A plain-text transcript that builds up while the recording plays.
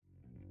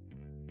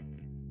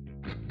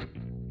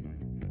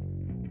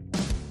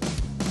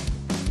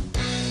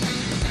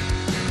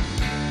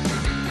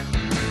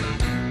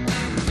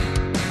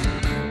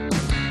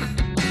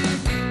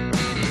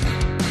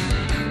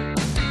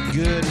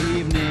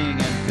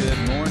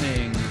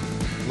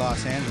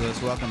Los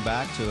Angeles. Welcome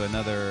back to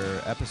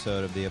another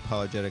episode of the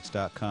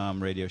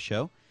Apologetics.com radio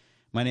show.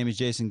 My name is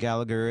Jason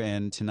Gallagher,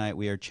 and tonight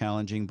we are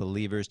challenging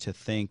believers to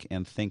think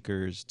and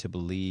thinkers to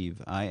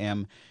believe. I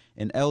am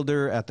an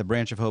elder at the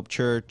Branch of Hope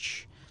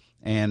Church,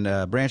 and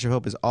Branch of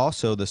Hope is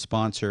also the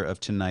sponsor of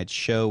tonight's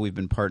show. We've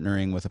been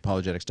partnering with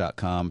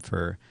Apologetics.com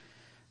for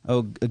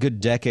a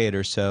good decade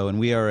or so, and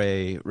we are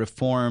a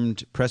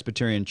Reformed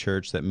Presbyterian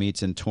church that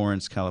meets in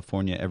Torrance,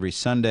 California every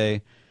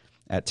Sunday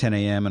at 10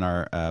 a.m., and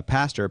our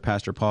Pastor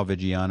Paul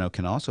Vigiano,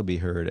 can also be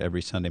heard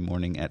every Sunday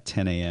morning at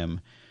 10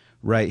 a.m.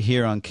 right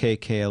here on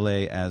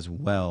KKLA as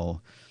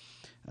well.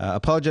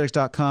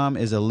 Apologetics.com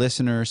is a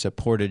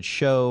listener-supported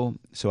show,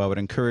 so I would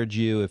encourage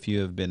you, if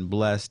you have been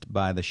blessed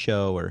by the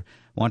show or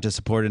want to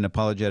support an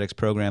apologetics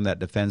program that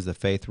defends the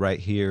faith right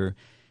here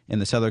in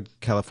the Southern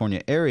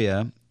California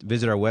area,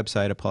 visit our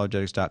website,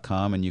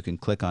 apologetics.com, and you can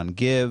click on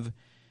Give and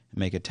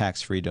make a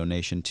tax-free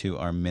donation to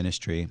our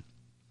ministry.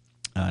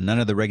 None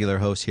of the regular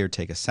hosts here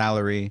take a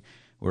salary.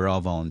 We're all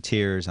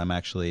volunteers. I'm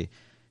actually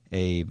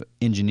an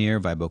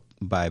engineer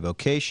by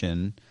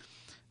vocation,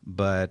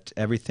 but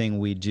everything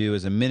we do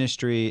as a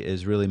ministry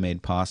is really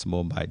made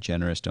possible by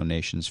generous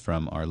donations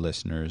from our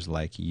listeners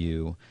like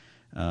you.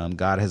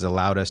 God has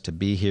allowed us to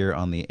be here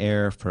on the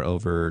air for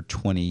over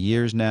 20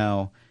 years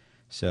now,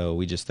 so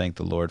we just thank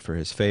the Lord for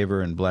his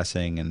favor and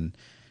blessing, and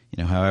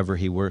however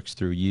he works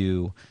through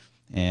you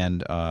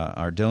and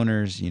our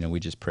donors, we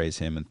just praise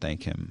him and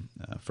thank him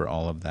for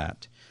all of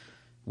that.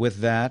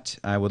 With that,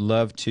 I would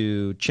love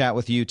to chat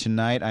with you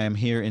tonight. I am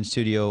here in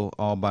studio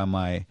all by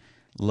my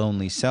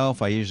lonely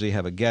self. I usually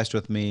have a guest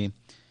with me,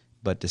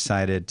 but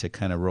decided to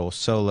kind of roll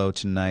solo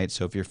tonight.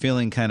 So if you're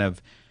feeling kind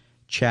of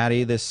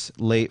chatty this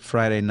late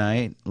Friday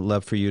night,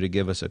 love for you to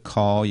give us a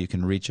call. You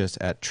can reach us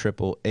at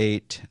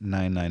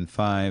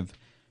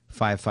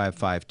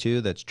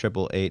 888-995-5552. That's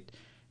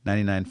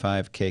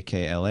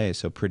 888-995-KKLA,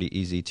 so pretty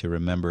easy to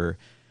remember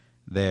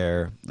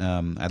there.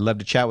 I'd love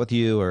to chat with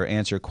you or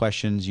answer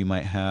questions you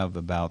might have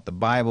about the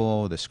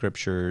Bible, the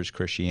Scriptures,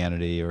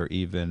 Christianity, or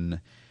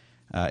even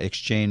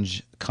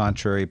exchange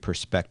contrary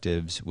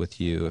perspectives with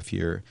you. If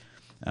you're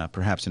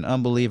perhaps an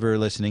unbeliever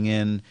listening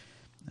in,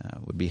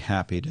 would be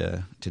happy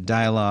to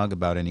dialogue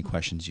about any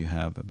questions you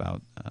have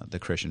about the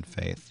Christian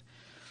faith.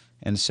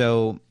 And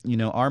so,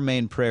 our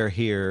main prayer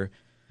here,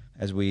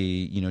 as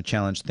we,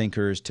 challenge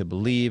thinkers to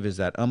believe, is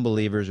that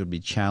unbelievers would be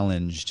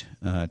challenged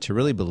to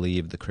really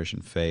believe the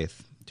Christian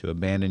faith, to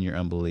abandon your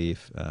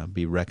unbelief,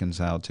 be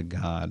reconciled to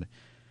God.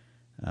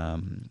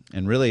 And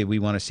really, we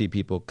want to see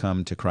people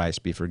come to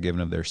Christ, be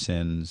forgiven of their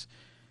sins,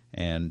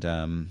 and,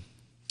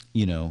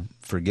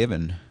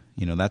 forgiven.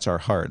 That's our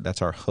heart.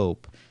 That's our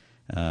hope.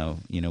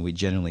 We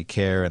genuinely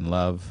care and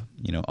love,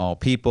 all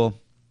people,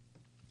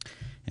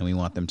 and we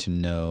want them to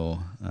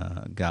know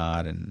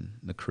God and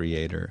the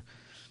Creator.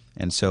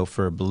 And so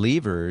for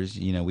believers,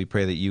 we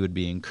pray that you would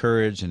be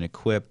encouraged and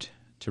equipped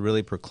to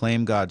really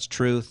proclaim God's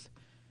truth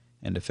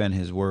and defend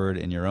his word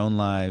in your own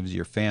lives,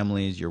 your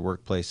families, your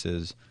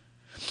workplaces,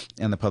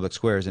 and the public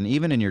squares, and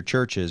even in your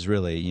churches,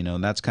 really.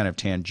 That's kind of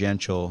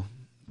tangential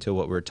to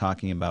what we're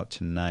talking about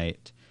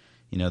tonight.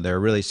 There are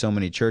really so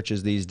many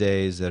churches these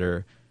days that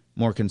are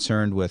more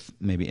concerned with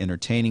maybe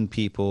entertaining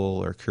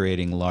people or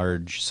creating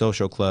large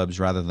social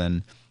clubs rather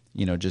than,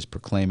 just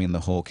proclaiming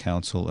the whole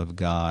counsel of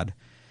God.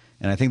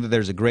 And I think that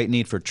there's a great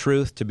need for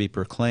truth to be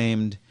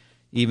proclaimed,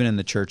 even in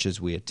the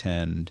churches we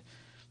attend.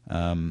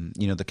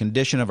 The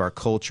condition of our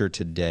culture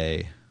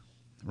today,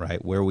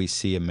 right, where we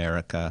see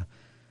America,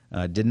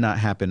 did not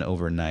happen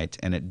overnight,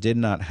 and it did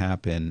not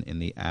happen in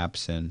the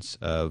absence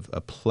of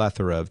a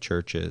plethora of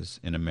churches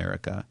in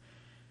America,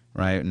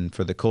 right? And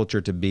for the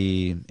culture to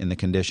be in the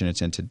condition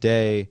it's in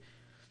today,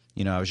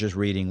 I was just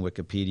reading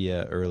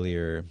Wikipedia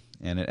earlier,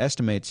 and it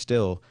estimates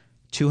still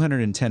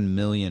 210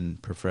 million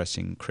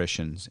professing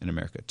Christians in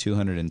America,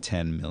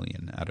 210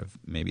 million out of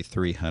maybe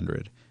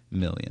 300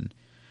 million,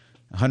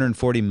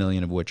 140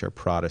 million of which are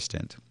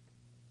Protestant.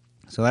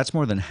 So that's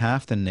more than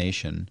half the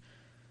nation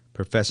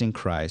professing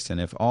Christ.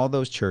 And if all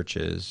those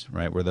churches,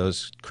 right, where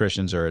those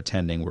Christians are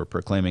attending were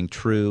proclaiming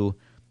true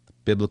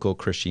biblical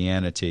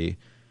Christianity,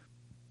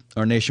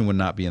 our nation would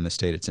not be in the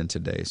state it's in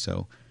today.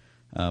 So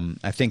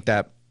I think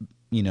that,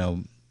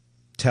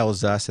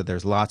 tells us that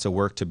there's lots of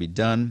work to be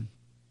done,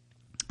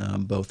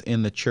 both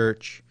in the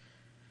church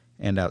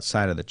and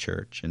outside of the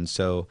church. And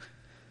so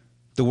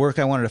the work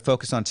I wanted to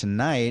focus on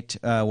tonight,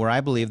 where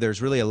I believe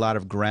there's really a lot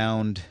of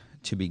ground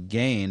to be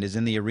gained, is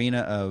in the arena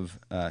of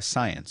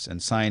science and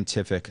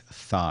scientific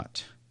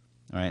thought.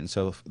 All right, and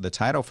so the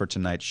title for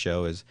tonight's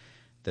show is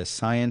The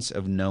Science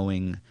of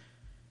Knowing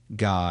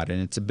God,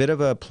 and it's a bit of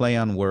a play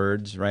on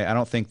words, right? I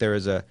don't think there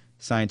is a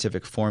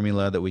scientific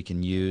formula that we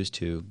can use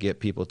to get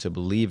people to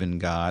believe in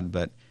God,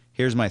 but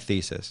here's my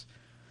thesis,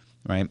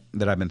 right,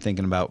 that I've been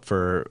thinking about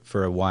for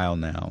a while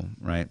now,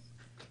 right?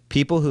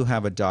 People who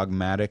have a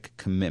dogmatic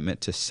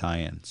commitment to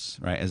science,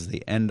 right, as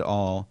the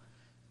end-all,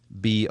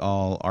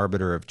 be-all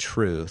arbiter of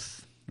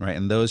truth, right,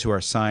 and those who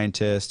are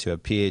scientists, who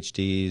have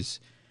PhDs,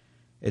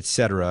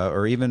 etc.,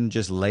 or even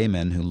just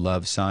laymen who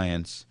love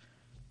science,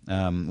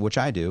 which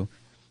I do,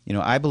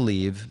 I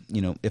believe,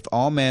 if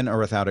all men are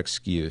without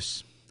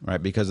excuse,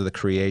 right, because of the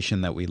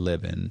creation that we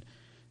live in,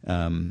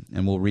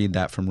 and we'll read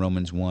that from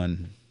Romans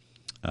 1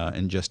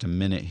 in just a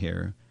minute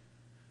here,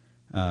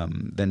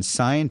 then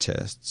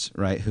scientists,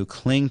 right, who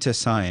cling to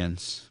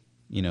science,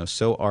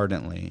 so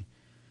ardently,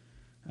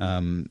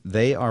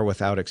 they are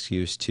without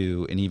excuse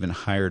to an even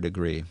higher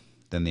degree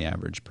than the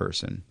average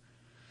person.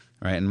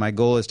 Right? And my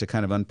goal is to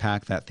kind of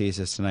unpack that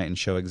thesis tonight and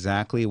show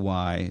exactly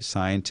why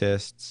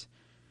scientists,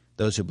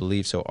 those who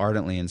believe so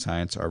ardently in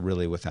science, are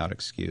really without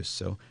excuse.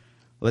 So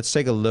let's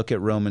take a look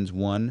at Romans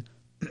 1,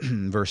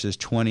 verses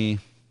 20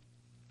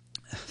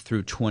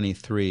 through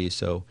 23.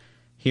 So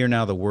hear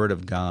now the word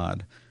of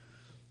God.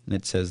 And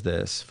it says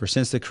this: "For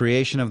since the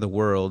creation of the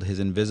world, his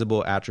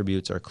invisible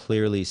attributes are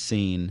clearly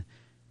seen,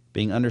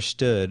 being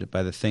understood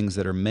by the things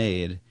that are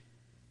made,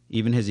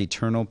 even his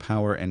eternal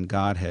power and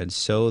Godhead,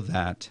 so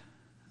that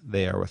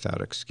they are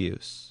without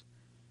excuse.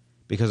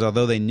 Because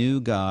although they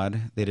knew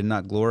God, they did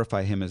not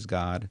glorify him as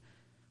God,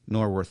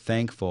 nor were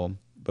thankful,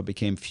 but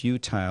became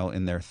futile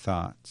in their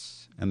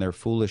thoughts, and their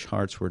foolish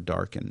hearts were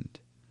darkened.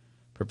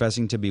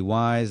 Professing to be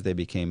wise, they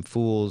became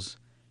fools,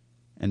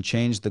 and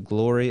changed the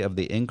glory of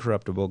the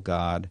incorruptible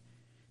God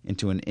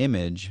into an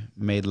image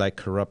made like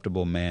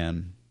corruptible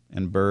man,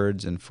 and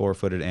birds and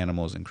four-footed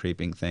animals and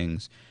creeping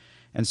things."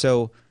 And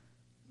so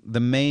the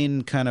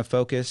main kind of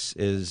focus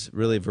is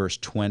really verse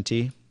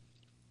 20,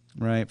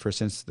 right? "For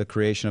since the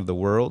creation of the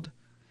world,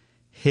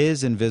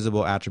 his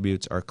invisible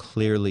attributes are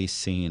clearly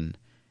seen."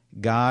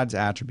 God's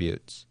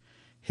attributes,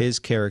 his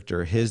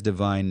character, his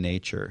divine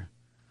nature,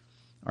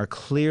 are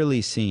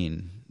clearly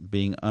seen,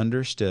 being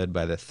understood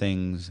by the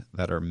things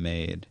that are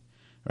made.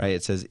 Right?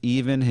 It says,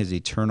 even his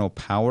eternal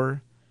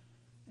power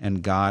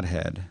and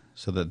Godhead,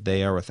 so that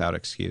they are without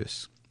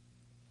excuse.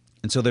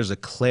 And so there's a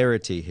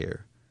clarity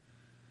here.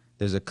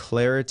 There's a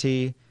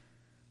clarity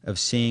of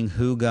seeing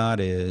who God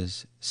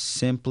is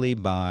simply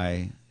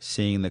by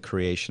seeing the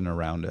creation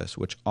around us,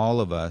 which all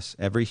of us,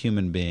 every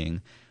human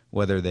being,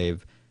 whether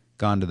they've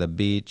gone to the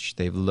beach,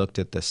 they've looked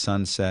at the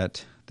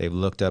sunset, they've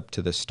looked up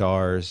to the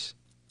stars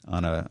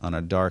on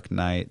a dark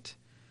night,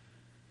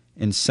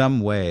 in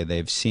some way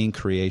they've seen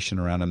creation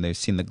around them. They've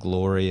seen the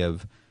glory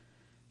of,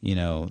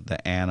 the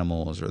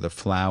animals or the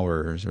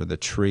flowers or the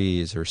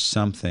trees or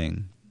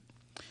something.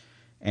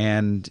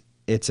 And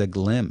it's a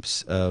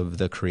glimpse of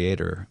the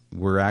Creator.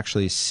 We're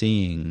actually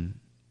seeing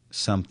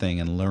something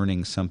and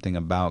learning something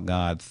about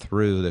God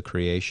through the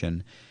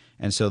creation.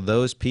 And so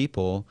those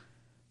people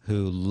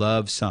who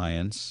love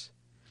science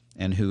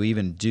and who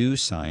even do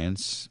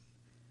science,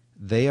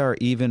 they are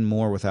even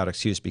more without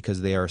excuse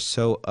because they are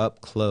so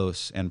up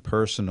close and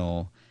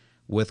personal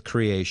with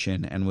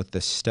creation and with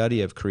the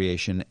study of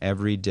creation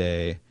every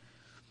day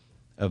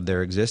of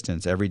their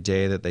existence, every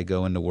day that they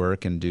go into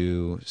work and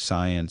do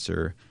science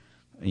or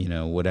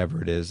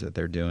whatever it is that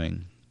they're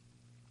doing.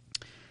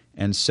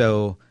 And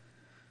so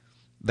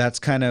that's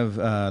kind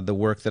of the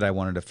work that I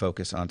wanted to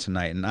focus on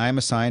tonight. And I'm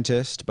a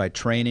scientist by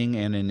training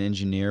and an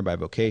engineer by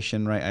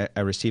vocation, right? I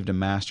received a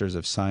Master's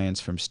of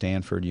Science from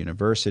Stanford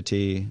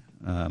University.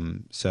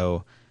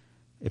 So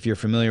if you're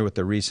familiar with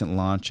the recent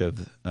launch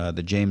of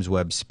the James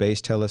Webb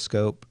Space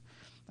Telescope,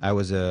 I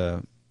was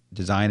a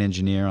design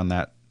engineer on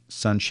that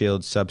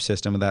Sunshield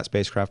subsystem of that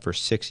spacecraft for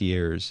 6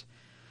 years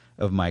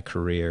of my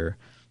career.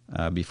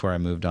 Before I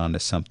moved on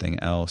to something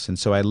else. And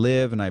so I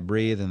live and I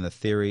breathe in the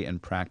theory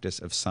and practice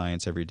of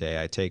science every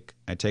day. I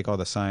take all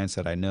the science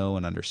that I know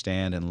and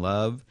understand and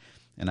love,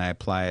 and I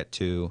apply it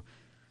to,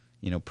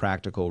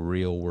 practical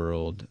real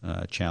world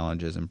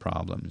challenges and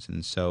problems.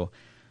 And so,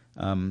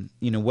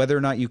 whether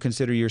or not you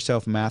consider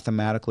yourself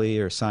mathematically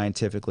or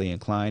scientifically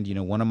inclined,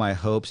 one of my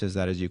hopes is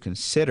that as you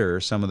consider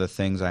some of the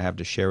things I have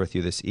to share with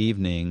you this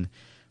evening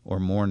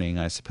or morning,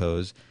 I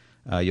suppose,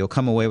 you'll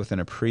come away with an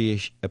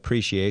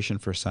appreciation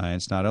for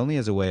science, not only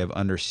as a way of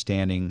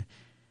understanding,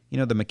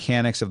 the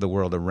mechanics of the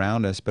world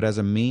around us, but as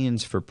a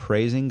means for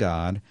praising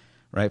God,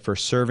 right, for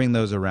serving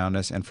those around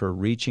us and for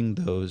reaching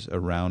those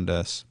around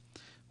us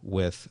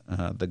with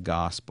the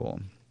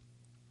gospel.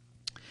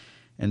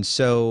 And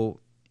so,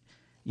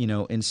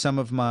 in some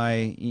of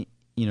my,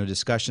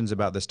 discussions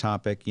about this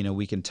topic,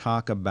 we can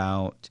talk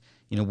about,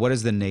 what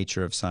is the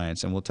nature of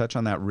science? And we'll touch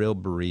on that real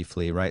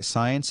briefly, right?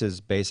 Science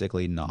is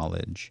basically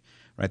knowledge.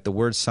 Right, the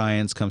word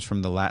science comes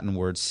from the Latin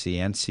word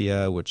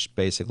scientia, which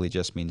basically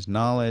just means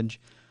knowledge.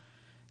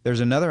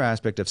 There's another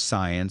aspect of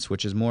science,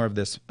 which is more of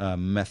this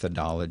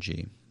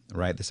methodology,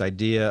 right? This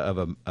idea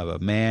of a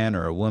man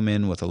or a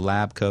woman with a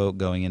lab coat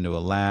going into a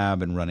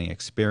lab and running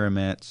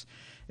experiments.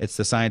 It's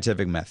the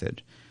scientific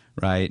method,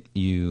 right?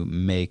 You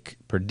make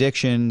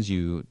predictions,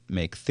 you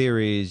make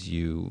theories,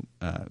 you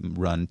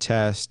run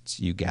tests,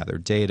 you gather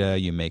data,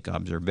 you make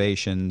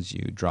observations,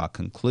 you draw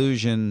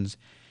conclusions,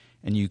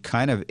 and you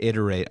kind of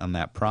iterate on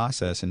that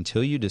process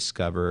until you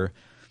discover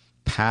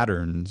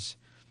patterns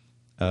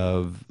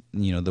of,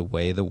 the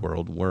way the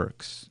world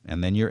works.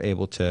 And then you're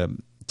able to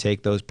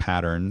take those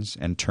patterns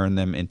and turn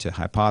them into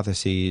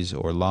hypotheses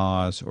or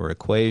laws or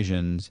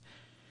equations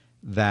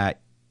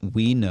that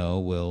we know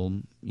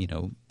will,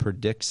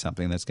 predict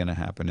something that's going to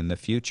happen in the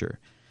future.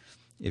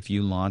 If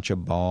you launch a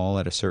ball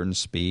at a certain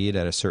speed,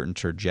 at a certain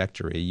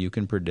trajectory, you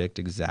can predict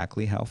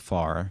exactly how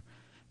far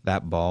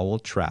that ball will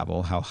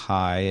travel, how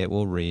high it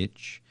will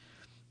reach,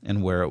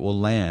 and where it will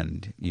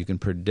land. You can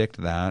predict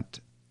that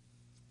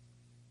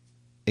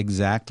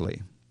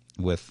exactly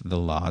with the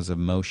laws of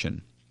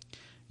motion.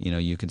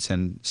 You can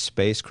send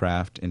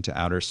spacecraft into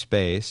outer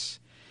space,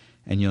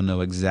 and you'll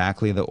know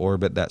exactly the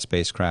orbit that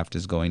spacecraft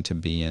is going to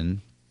be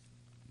in.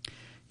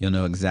 You'll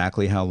know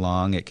exactly how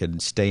long it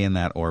could stay in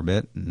that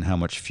orbit and how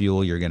much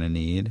fuel you're going to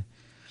need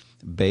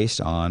based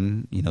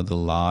on, the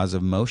laws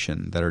of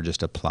motion that are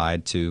just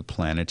applied to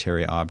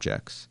planetary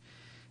objects.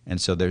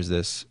 And so there's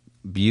this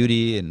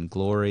beauty and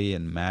glory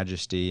and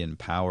majesty and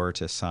power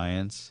to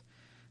science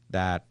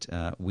that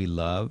we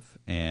love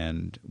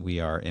and we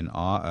are in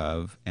awe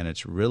of, and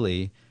it's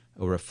really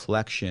a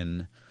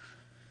reflection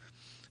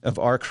of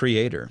our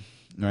Creator,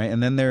 right?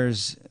 And then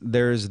there's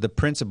the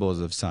principles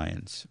of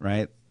science,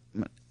 right?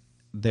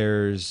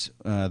 There's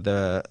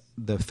the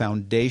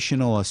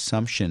foundational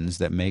assumptions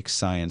that make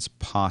science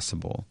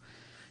possible.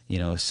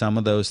 Some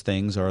of those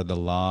things are the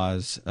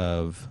laws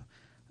of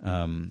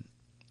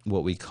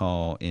what we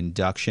call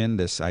induction,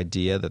 this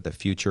idea that the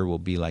future will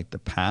be like the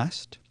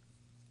past.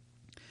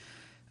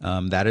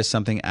 That is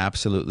something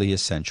absolutely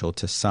essential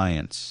to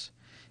science.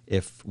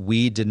 If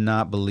we did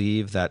not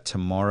believe that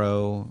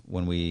tomorrow,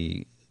 when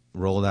we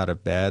rolled out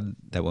of bed,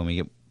 that when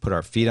we put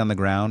our feet on the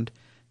ground,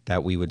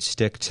 that we would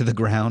stick to the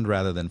ground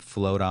rather than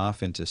float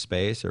off into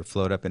space or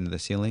float up into the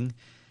ceiling,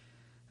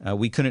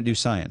 we couldn't do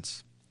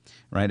science,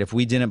 right? If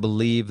we didn't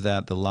believe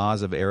that the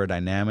laws of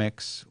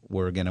aerodynamics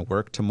were going to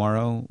work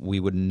tomorrow, we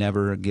would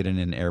never get in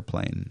an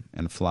airplane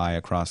and fly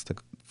across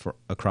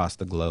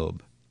the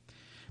globe.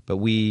 But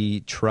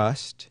we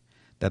trust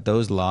that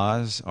those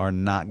laws are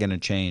not going to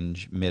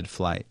change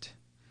mid-flight,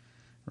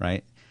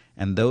 right?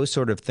 And those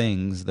sort of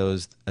things,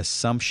 those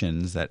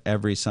assumptions that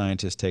every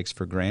scientist takes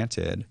for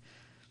granted,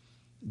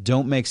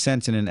 don't make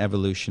sense in an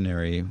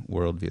evolutionary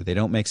worldview. They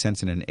don't make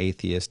sense in an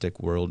atheistic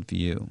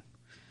worldview,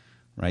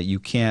 right? You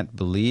can't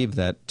believe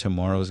that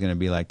tomorrow is going to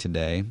be like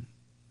today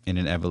in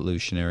an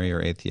evolutionary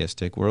or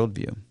atheistic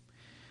worldview,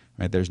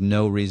 right? There's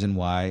no reason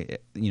why,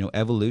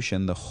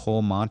 evolution, the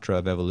whole mantra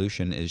of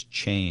evolution is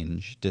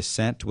change,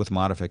 descent with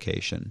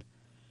modification,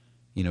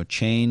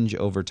 change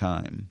over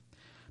time.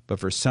 But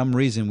for some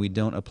reason, we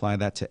don't apply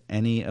that to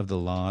any of the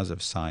laws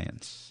of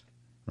science,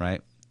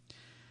 right?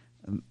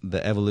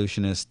 The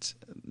evolutionists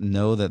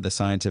know that the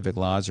scientific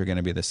laws are going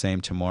to be the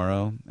same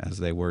tomorrow as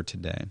they were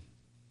today.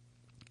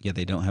 Yet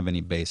they don't have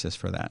any basis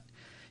for that.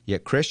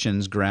 Yet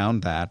Christians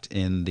ground that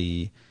in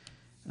the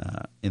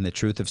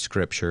truth of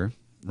Scripture,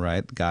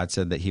 right? God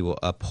said that He will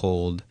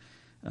uphold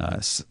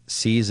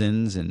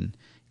seasons and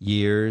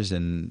years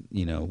and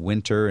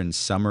winter and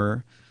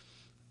summer.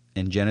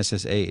 In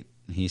Genesis 8,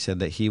 He said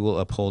that He will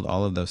uphold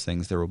all of those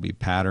things. There will be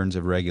patterns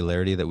of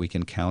regularity that we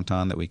can count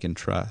on, that we can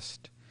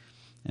trust.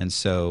 And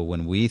so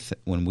when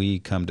we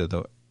come to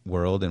the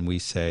world and we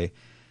say,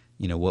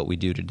 what we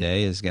do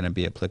today is going to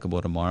be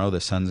applicable tomorrow,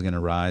 the sun's going to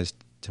rise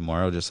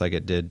tomorrow just like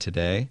it did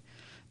today,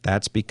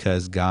 that's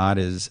because God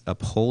is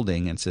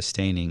upholding and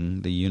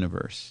sustaining the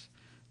universe,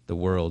 the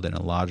world, in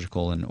a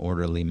logical and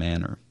orderly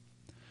manner.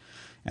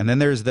 And then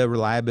there's the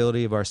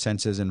reliability of our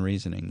senses and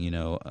reasoning.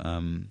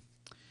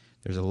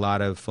 There's a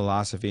lot of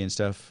philosophy and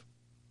stuff,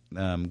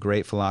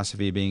 great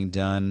philosophy being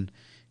done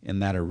in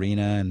that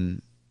arena,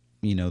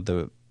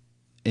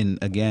 and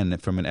again,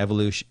 from an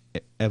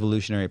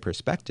evolutionary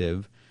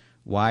perspective,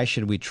 why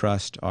should we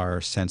trust our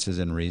senses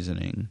and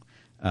reasoning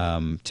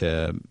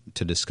to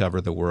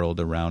discover the world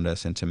around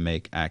us and to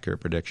make accurate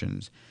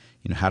predictions?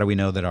 How do we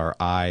know that our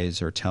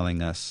eyes are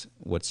telling us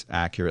what's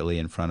accurately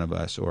in front of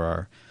us,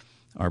 or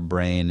our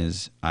brain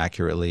is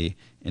accurately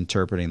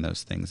interpreting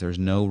those things? There's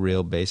no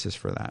real basis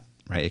for that,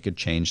 right? It could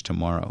change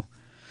tomorrow.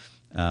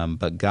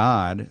 But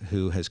God,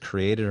 who has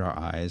created our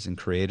eyes and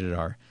created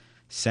our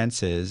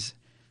senses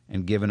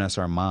and given us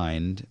our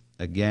mind,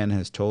 again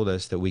has told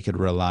us that we could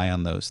rely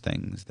on those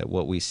things, that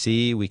what we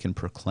see we can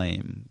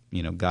proclaim.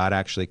 God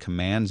actually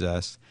commands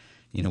us,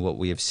 what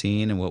we have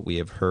seen and what we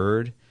have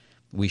heard,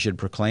 we should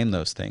proclaim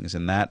those things.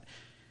 And that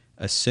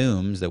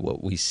assumes that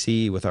what we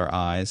see with our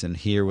eyes and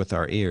hear with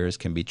our ears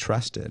can be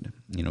trusted.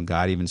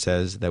 God even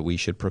says that we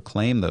should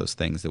proclaim those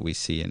things that we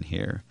see and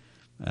hear,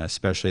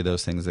 especially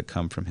those things that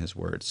come from His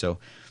Word. So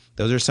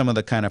those are some of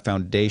the kind of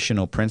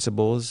foundational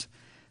principles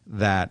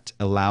that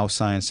allow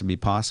science to be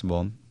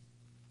possible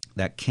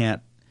that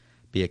can't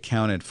be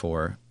accounted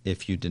for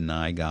if you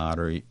deny God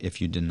or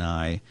if you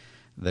deny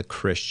the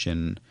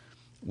Christian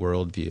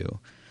worldview.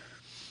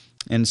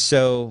 And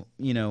so,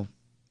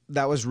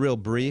 that was real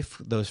brief,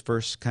 those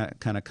first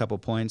kind of couple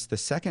points. The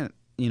second,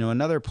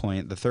 another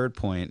point, the third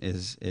point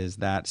is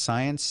that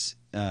science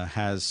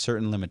has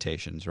certain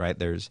limitations, right?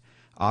 There's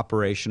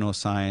operational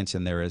science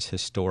and there is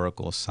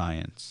historical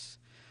science.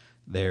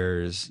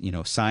 There's,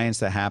 science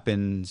that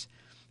happens,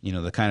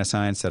 the kind of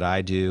science that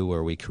I do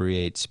where we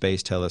create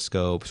space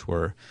telescopes,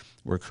 where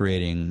We're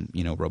creating,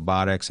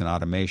 robotics and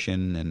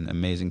automation and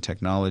amazing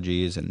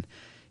technologies and,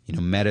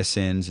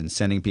 medicines and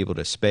sending people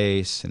to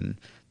space and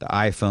the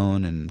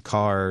iPhone and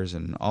cars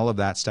and all of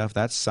that stuff.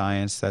 That's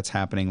science. That's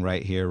happening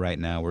right here, right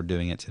now. We're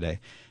doing it today.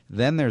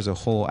 Then there's a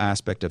whole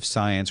aspect of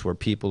science where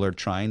people are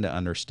trying to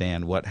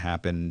understand what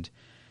happened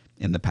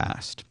in the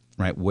past,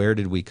 right? Where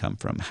did we come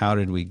from? How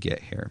did we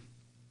get here?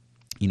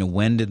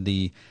 When did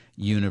the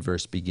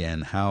universe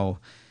begin? How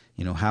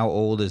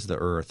old is the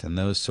earth? And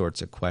those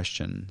sorts of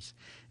questions.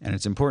 And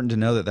it's important to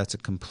know that that's a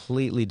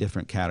completely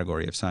different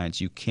category of science.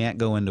 You can't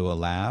go into a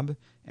lab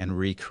and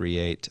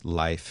recreate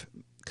life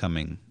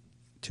coming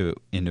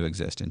into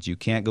existence. You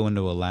can't go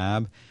into a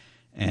lab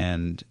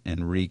and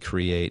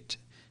recreate,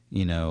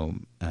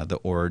 the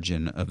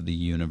origin of the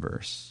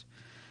universe.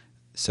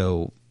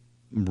 So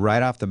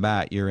right off the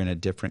bat, you're in a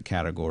different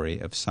category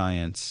of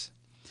science,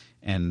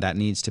 and that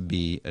needs to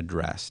be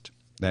addressed.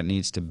 That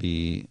needs to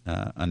be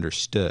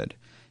understood.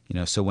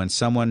 So when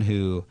someone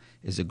who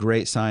is a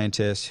great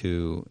scientist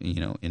who,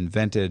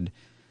 invented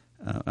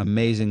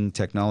amazing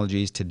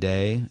technologies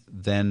today,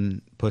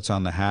 then puts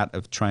on the hat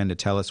of trying to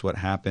tell us what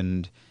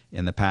happened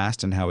in the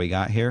past and how we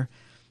got here,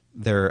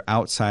 they're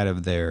outside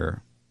of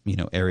their,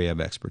 area of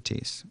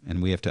expertise.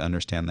 And we have to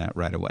understand that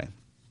right away.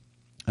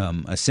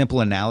 A simple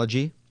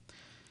analogy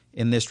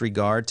in this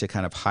regard to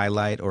kind of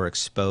highlight or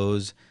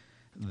expose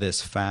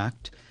this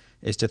fact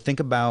is to think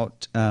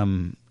about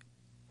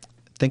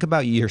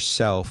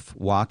yourself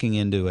walking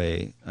into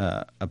a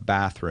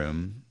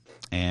bathroom,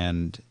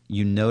 and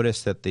you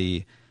notice that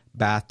the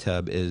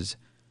bathtub is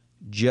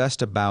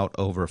just about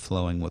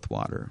overflowing with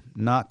water.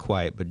 Not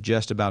quite, but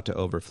just about to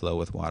overflow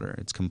with water.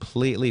 It's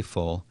completely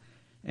full,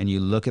 and you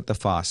look at the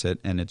faucet,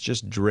 and it's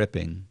just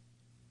dripping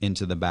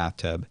into the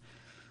bathtub.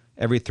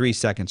 Every 3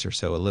 seconds or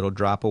so, a little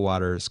drop of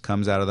water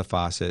comes out of the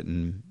faucet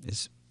and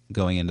is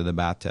going into the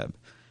bathtub.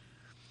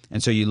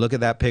 And so you look at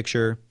that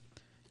picture,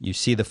 you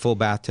see the full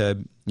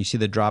bathtub, you see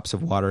the drops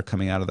of water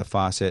coming out of the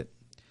faucet.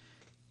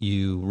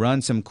 You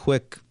run some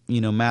quick,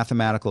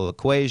 mathematical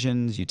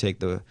equations. You take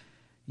the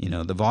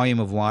volume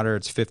of water,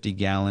 it's 50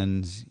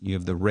 gallons. You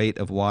have the rate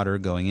of water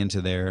going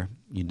into there.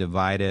 You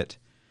divide it,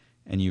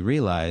 and you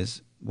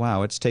realize,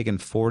 wow, it's taken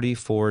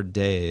 44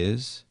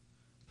 days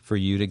for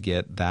you to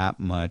get that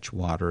much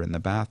water in the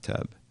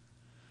bathtub.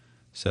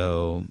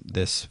 So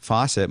this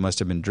faucet must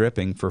have been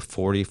dripping for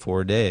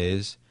 44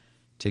 days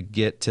to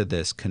get to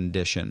this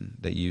condition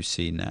that you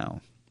see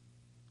now.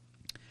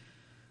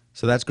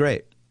 So that's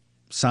great.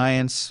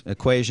 Science,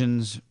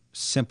 equations,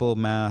 simple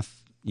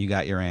math, you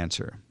got your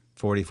answer.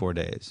 44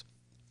 days.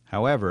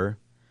 However,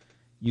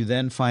 you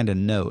then find a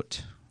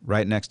note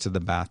right next to the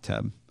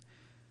bathtub.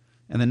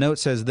 And the note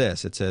says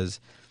this. It says,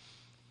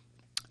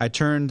 I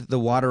turned the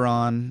water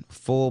on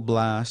full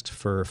blast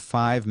for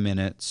 5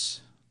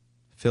 minutes,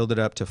 filled it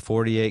up to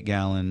 48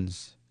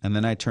 gallons, and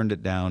then I turned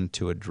it down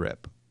to a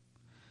drip.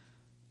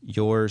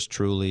 Yours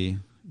truly,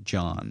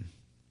 John.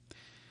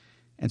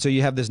 And so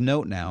you have this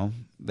note now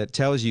that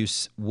tells you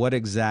what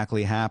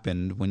exactly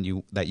happened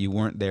that you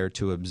weren't there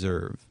to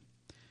observe.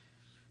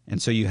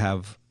 And so you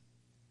have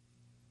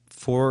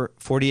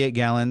 48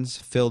 gallons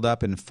filled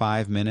up in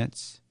 5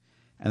 minutes,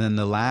 and then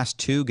the last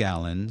 2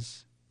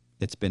 gallons,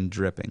 it's been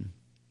dripping.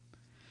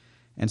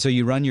 And so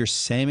you run your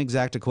same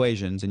exact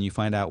equations, and you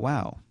find out,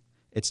 wow,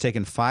 it's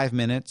taken 5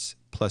 minutes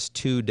plus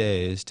 2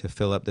 days to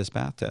fill up this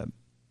bathtub.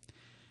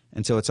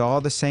 And so it's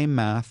all the same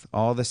math,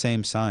 all the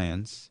same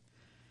science,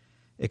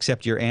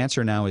 except your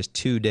answer now is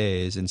 2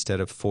 days instead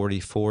of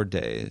 44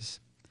 days.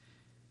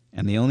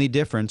 And the only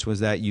difference was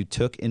that you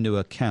took into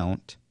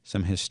account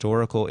some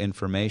historical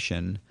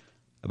information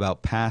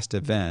about past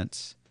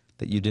events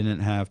that you didn't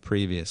have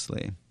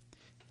previously.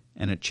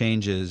 And it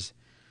changes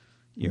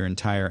your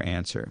entire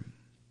answer.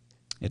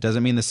 It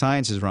doesn't mean the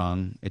science is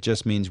wrong. It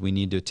just means we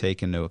need to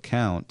take into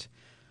account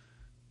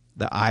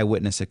the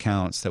eyewitness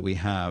accounts that we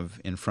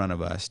have in front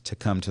of us to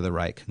come to the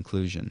right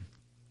conclusion.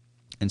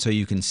 And so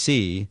you can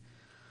see,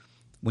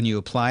 when you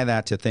apply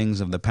that to things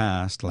of the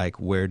past, like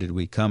where did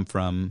we come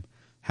from,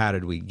 how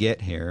did we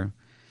get here,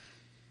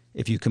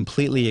 if you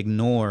completely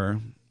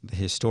ignore the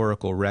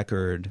historical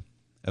record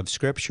of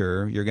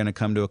Scripture, you're going to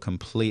come to a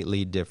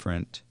completely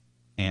different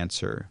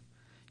answer.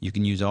 You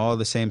can use all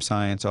the same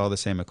science, all the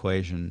same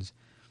equations,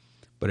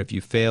 but if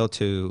you fail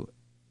to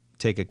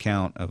take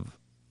account of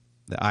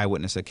the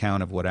eyewitness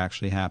account of what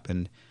actually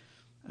happened,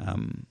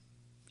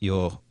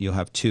 you'll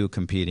have two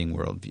competing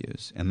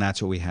worldviews, and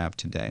that's what we have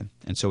today.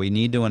 And so we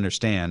need to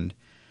understand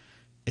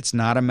it's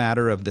not a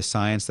matter of the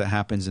science that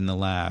happens in the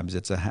labs.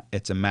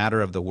 It's a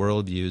matter of the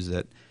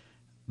worldviews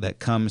that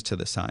comes to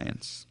the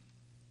science.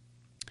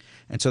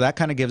 And so that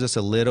kind of gives us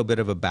a little bit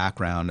of a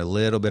background, a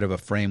little bit of a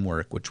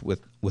framework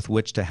with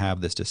which to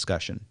have this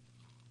discussion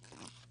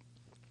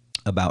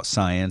about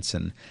science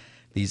and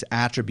these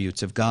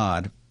attributes of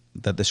God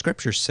that the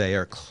Scriptures say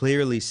are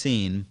clearly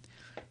seen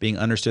being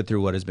understood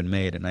through what has been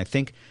made. And I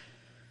think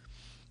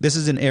this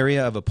is an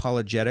area of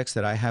apologetics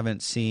that I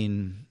haven't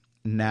seen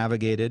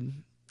navigated.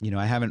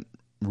 I haven't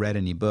read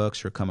any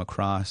books or come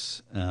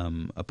across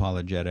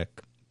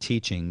apologetic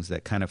teachings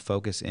that kind of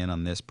focus in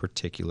on this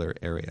particular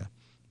area.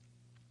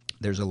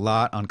 There's a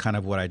lot on kind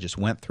of what I just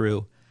went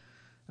through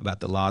about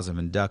the laws of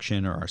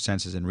induction or our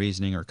senses and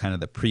reasoning, or kind of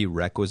the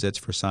prerequisites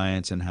for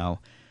science and how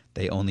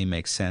they only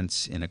make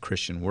sense in a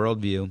Christian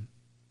worldview.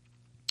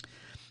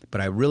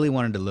 But I really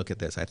wanted to look at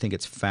this. I think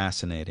it's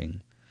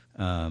fascinating,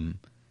 and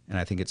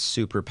I think it's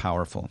super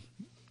powerful.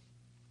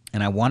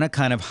 And I want to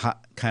kind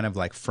of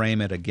like frame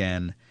it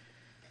again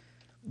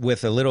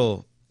with a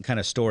little kind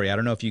of story. I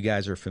don't know if you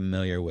guys are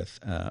familiar with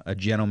a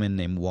gentleman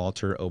named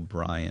Walter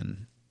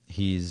O'Brien.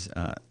 He's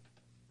a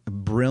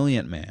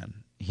brilliant man.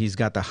 He's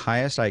got the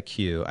highest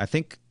IQ. I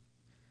think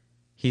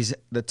he's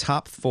the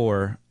top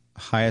 4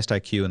 highest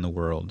IQ in the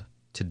world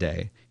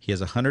today. He has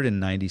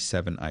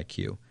 197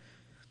 IQ.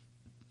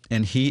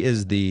 And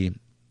he's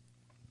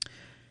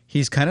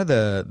kind of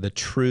the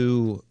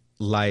true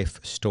life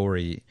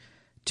story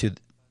to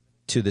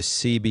the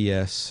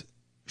CBS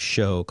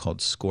show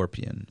called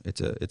Scorpion.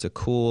 It's a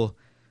cool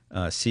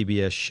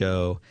CBS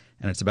show,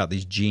 and it's about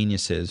these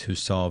geniuses who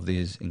solve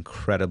these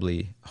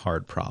incredibly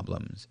hard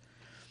problems.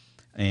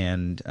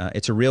 And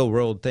it's a real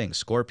world thing.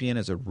 Scorpion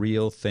is a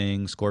real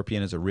thing.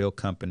 Scorpion is a real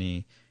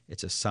company.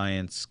 It's a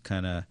science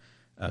kind of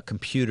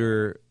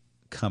computer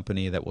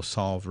company that will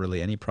solve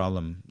really any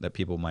problem that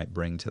people might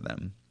bring to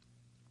them.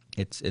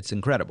 It's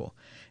incredible.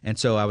 And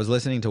so I was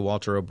listening to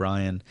Walter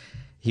O'Brien.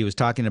 He was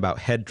talking about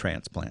head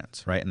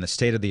transplants, right? And the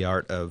state of the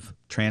art of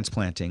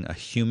transplanting a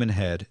human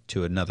head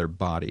to another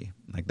body.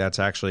 Like that's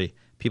actually,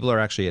 people are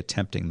actually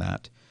attempting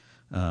that,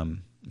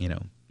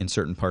 in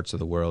certain parts of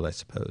the world, I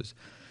suppose.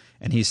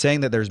 And he's saying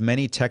that there's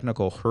many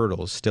technical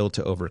hurdles still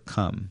to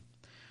overcome,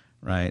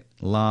 right?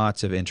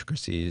 Lots of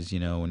intricacies,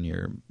 when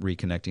you're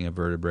reconnecting a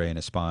vertebrae and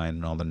a spine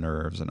and all the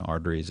nerves and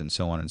arteries and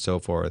so on and so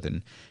forth,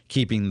 and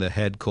keeping the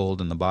head cold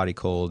and the body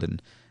cold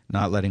and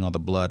not letting all the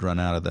blood run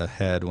out of the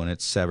head when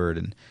it's severed.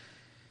 And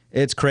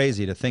it's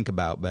crazy to think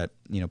about, but,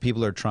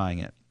 people are trying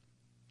it.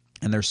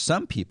 And there's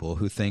some people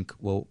who think,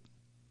 well,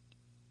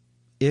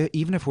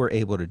 even if we're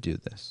able to do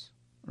this,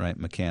 right,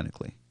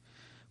 mechanically,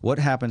 what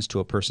happens to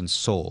a person's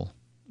soul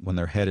when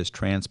their head is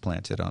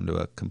transplanted onto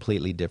a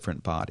completely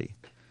different body?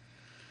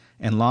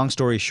 And long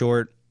story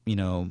short,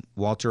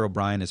 Walter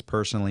O'Brien is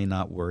personally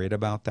not worried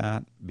about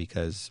that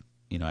because,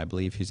 I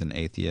believe he's an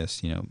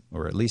atheist,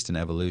 or at least an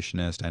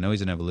evolutionist. I know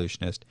he's an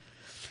evolutionist.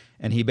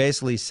 And he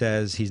basically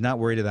says he's not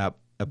worried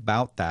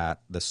about that,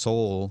 the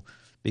soul,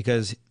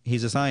 because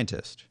he's a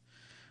scientist,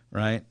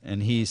 right?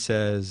 And he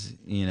says,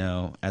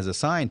 as a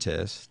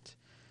scientist,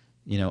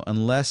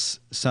 unless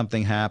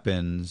something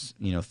happens,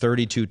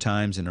 32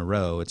 times in a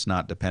row, it's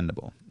not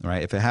dependable,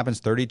 right? If it happens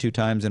 32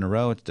 times in a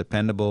row, it's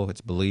dependable,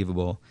 it's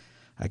believable.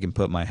 I can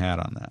put my hat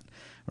on that,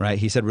 right?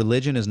 He said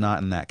religion is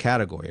not in that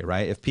category,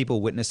 right? If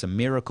people witness a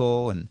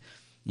miracle and,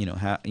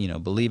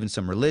 believe in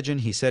some religion,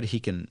 he said he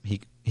can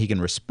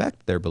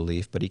respect their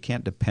belief, but he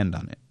can't depend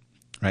on it,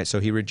 right?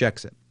 So he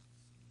rejects it.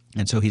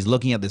 And so he's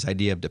looking at this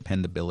idea of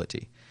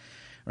dependability,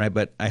 right?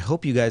 But I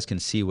hope you guys can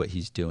see what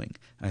he's doing.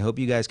 I hope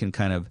you guys can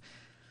kind of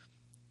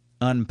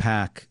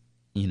unpack,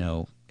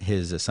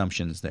 his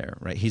assumptions there,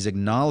 right? He's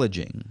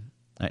acknowledging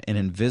an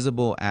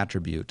invisible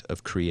attribute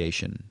of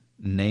creation,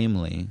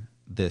 namely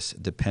this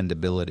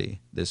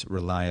dependability, this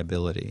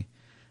reliability,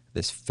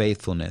 this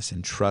faithfulness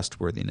and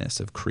trustworthiness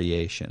of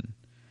creation,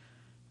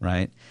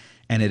 right?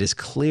 And it is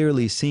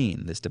clearly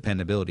seen, this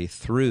dependability,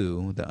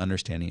 through the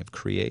understanding of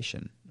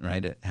creation,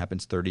 right? It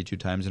happens 32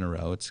 times in a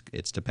row.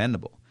 It's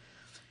dependable.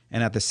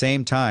 And at the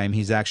same time,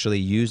 he's actually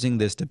using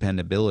this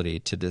dependability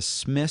to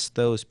dismiss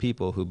those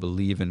people who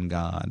believe in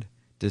God,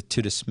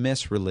 to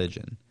dismiss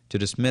religion, to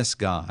dismiss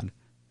God,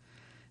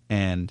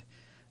 and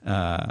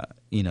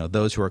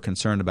those who are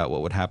concerned about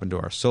what would happen to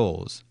our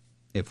souls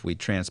if we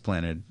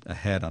transplanted a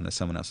head onto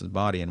someone else's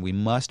body. And we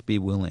must be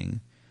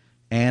willing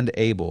and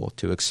able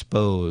to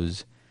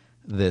expose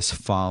this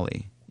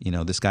folly.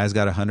 This guy's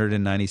got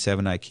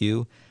 197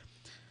 IQ,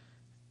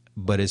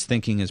 but his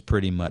thinking is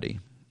pretty muddy,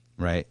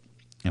 right?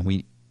 And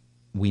we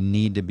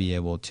need to be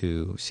able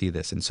to see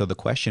this. And so the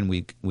question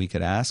we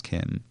could ask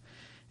him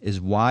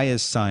is, why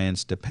is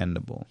science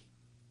dependable?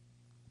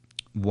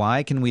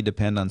 Why can we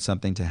depend on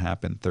something to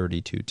happen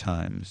 32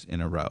 times in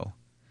a row?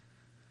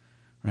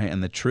 Right?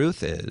 And the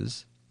truth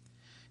is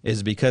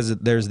because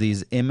there's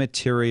these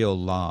immaterial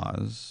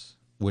laws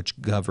which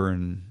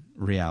govern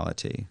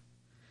reality.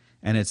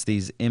 And it's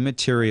these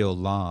immaterial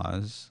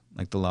laws,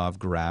 like the law of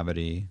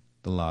gravity,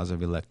 the laws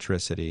of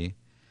electricity,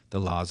 the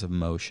laws of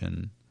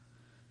motion.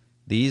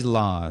 These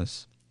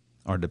laws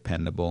are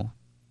dependable,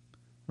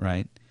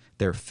 right?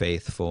 They're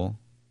faithful,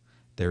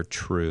 they're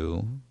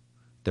true,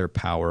 they're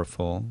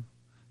powerful,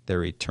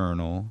 they're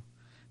eternal,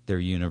 they're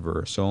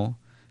universal,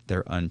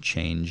 they're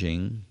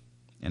unchanging,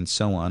 and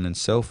so on and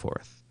so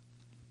forth.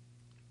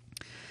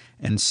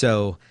 And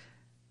so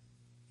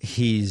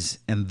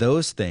and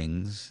those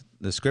things,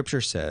 the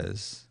scripture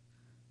says,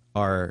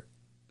 are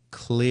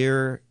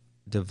clear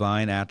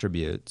divine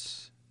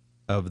attributes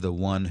of the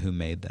one who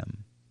made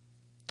them,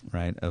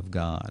 right, of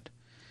God.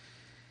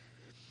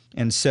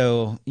 And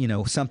so,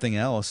 something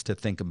else to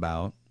think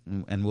about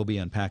and we'll be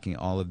unpacking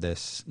all of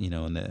this,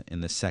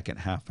 in the second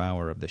half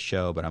hour of the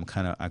show. But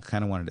I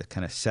kind of wanted to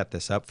kind of set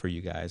this up for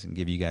you guys and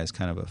give you guys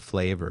kind of a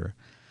flavor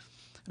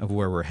of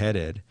where we're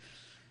headed.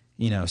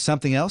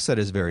 Something else that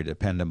is very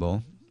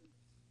dependable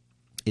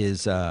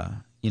is,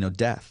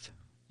 death.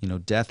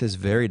 Death is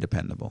very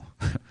dependable.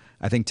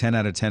 I think 10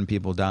 out of 10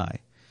 people die,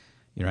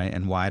 right?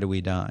 And why do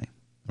we die,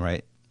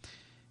 right?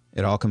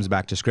 It all comes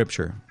back to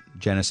Scripture,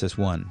 Genesis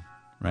 1,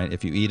 right?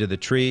 If you eat of the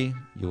tree,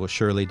 you will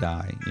surely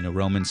die.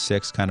 Romans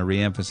 6 kind of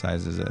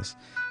reemphasizes this.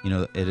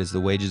 It is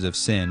the wages of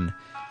sin,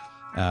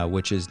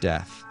 which is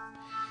death.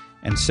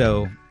 And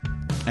so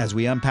as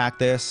we unpack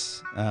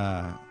this,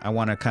 I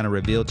want to kind of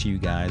reveal to you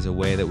guys a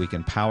way that we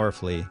can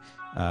powerfully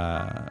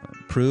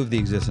prove the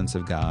existence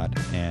of God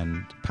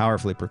and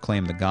powerfully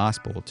proclaim the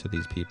gospel to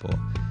these people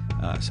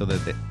so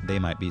that they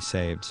might be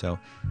saved. So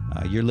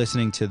you're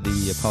listening to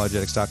the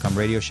Apologetics.com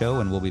radio show,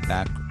 and we'll be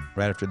back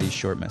right after these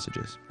short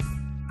messages.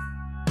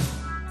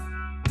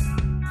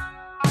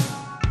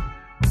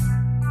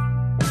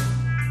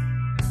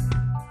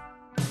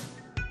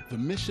 The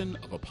mission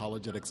of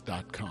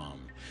Apologetics.com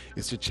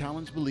is to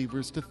challenge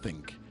believers to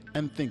think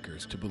and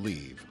thinkers to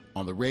believe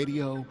on the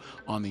radio,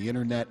 on the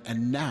internet,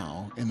 and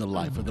now in the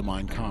Life of the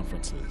Mind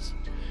conferences.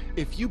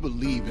 If you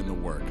believe in the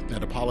work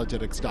that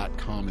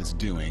Apologetics.com is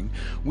doing,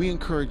 we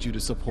encourage you to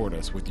support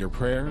us with your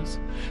prayers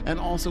and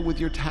also with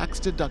your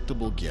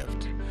tax-deductible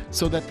gift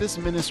so that this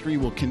ministry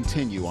will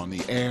continue on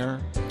the air,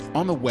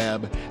 on the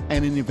web,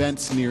 and in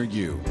events near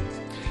you.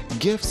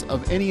 Gifts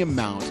of any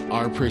amount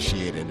are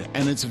appreciated,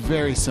 and it's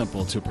very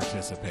simple to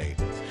participate.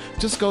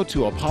 Just go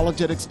to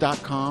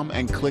apologetics.com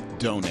and click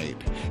Donate.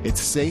 It's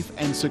safe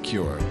and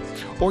secure.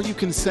 Or you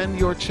can send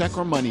your check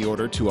or money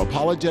order to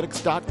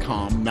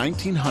apologetics.com,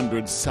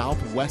 1900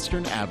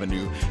 Southwestern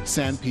Avenue,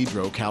 San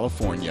Pedro,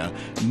 California,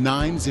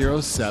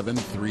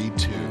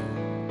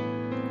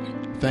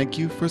 90732. Thank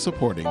you for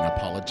supporting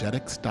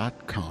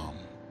apologetics.com.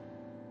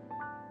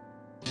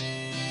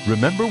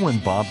 Remember when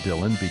Bob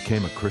Dylan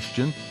became a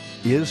Christian?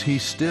 Is he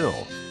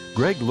still?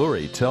 Greg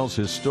Lurie tells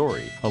his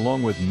story,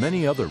 along with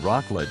many other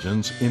rock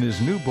legends, in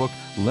his new book,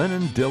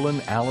 Lennon,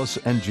 Dylan, Alice,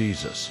 and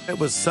Jesus. It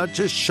was such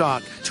a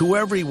shock to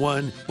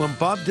everyone when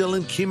Bob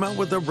Dylan came out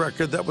with a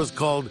record that was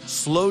called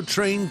Slow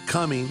Train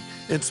Coming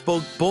and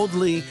spoke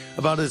boldly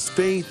about his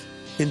faith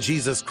in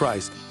Jesus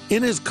Christ.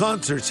 In his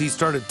concerts, he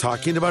started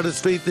talking about his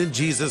faith in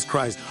Jesus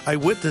Christ. I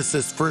witnessed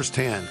this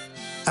firsthand.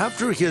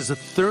 After his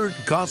third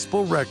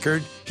gospel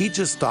record, he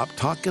just stopped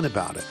talking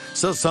about it.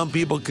 So some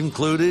people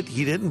concluded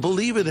he didn't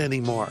believe it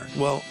anymore.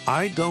 Well,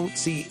 I don't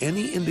see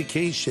any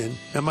indication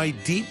in my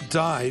deep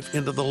dive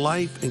into the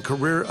life and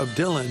career of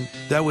Dylan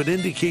that would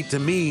indicate to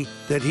me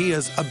that he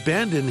has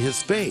abandoned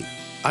his faith.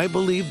 I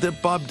believe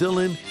that Bob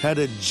Dylan had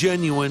a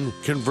genuine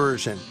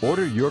conversion.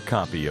 Order your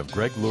copy of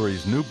Greg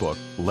Lurie's new book,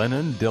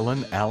 Lennon,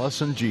 Dylan,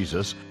 Alice, and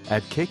Jesus,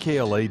 at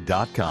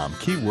kkla.com,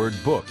 keyword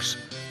books.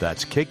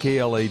 That's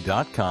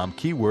kkla.com,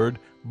 keyword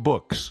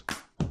books.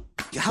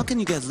 How can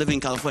you guys live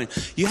in California?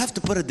 You have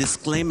to put a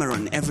disclaimer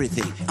on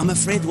everything. I'm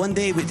afraid one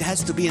day it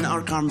has to be in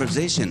our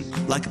conversation.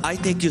 Like, I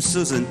take you,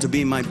 Susan, to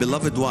be my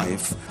beloved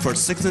wife for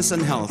sickness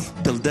and health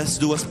till death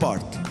do us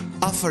part.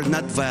 Offer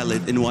not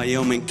valid in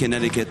Wyoming,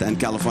 Connecticut, and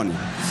California.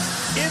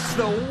 It's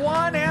the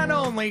one and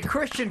only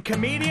Christian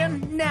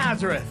comedian,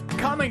 Nazareth,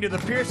 coming to the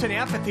Pearson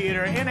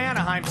Amphitheater in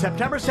Anaheim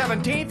September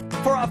 17th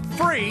for a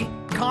free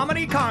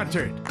comedy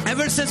concert.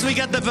 Ever since we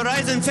got the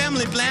Verizon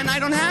family plan, I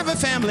don't have a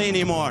family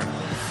anymore.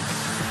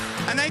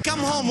 And I come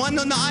home, one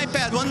on the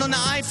iPad, one on the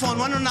iPhone,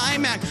 one on the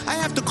iMac. I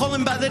have to call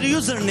him by their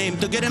username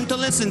to get him to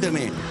listen to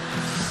me.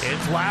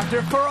 It's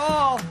Laughter for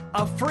All,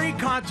 a free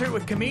concert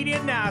with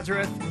comedian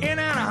Nazareth in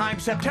Anaheim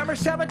September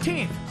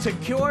 17th.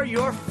 Secure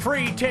your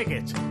free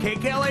tickets.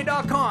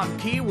 KKLA.com,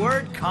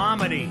 keyword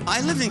comedy.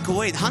 I live in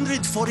Kuwait,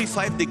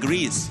 145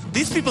 degrees.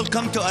 These people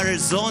come to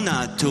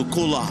Arizona to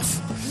cool off.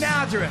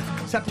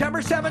 Nazareth,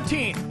 September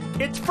 17th.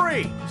 It's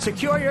free.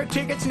 Secure your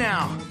tickets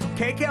now.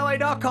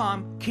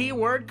 KKLA.com,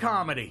 keyword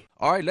comedy.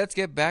 All right, let's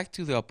get back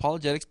to the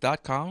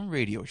Apologetics.com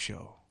radio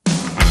show.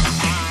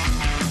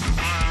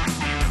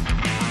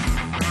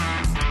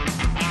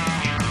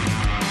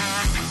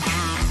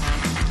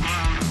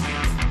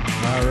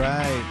 All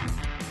right.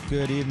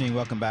 Good evening.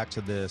 Welcome back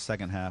to the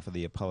second half of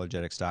the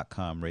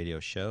Apologetics.com radio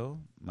show.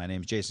 My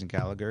name is Jason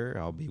Gallagher.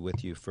 I'll be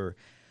with you for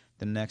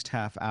the next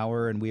half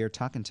hour, and we are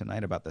talking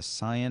tonight about the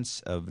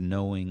science of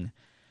knowing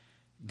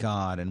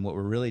God. And what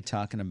we're really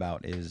talking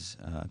about is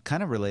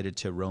kind of related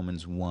to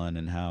Romans 1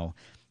 and how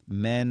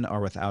men are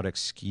without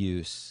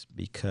excuse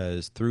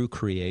because through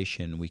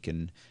creation we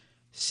can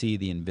see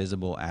the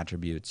invisible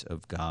attributes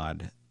of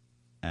God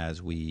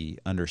as we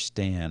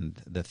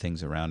understand the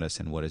things around us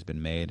and what has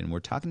been made. And we're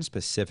talking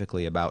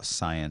specifically about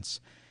science.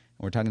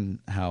 We're talking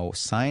how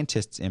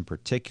scientists in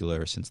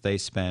particular, since they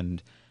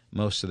spend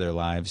most of their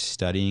lives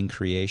studying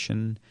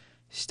creation,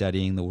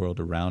 studying the world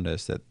around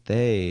us, that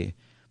they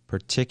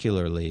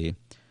particularly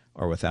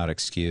are without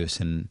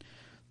excuse. And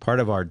part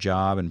of our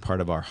job and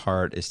part of our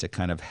heart is to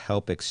kind of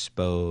help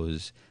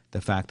expose the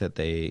fact that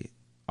they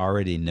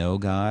already know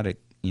God,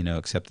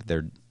 except that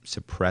they're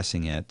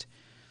suppressing it,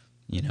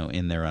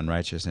 in their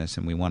unrighteousness.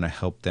 And we want to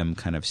help them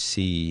kind of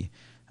see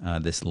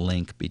this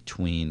link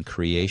between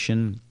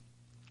creation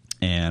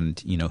and,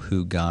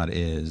 who God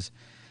is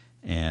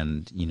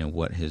and,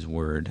 what his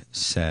word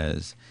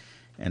says.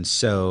 And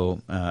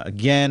so,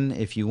 again,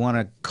 if you want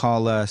to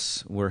call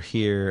us, we're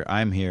here.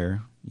 I'm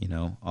here,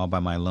 all by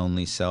my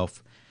lonely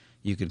self.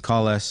 You could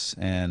call us,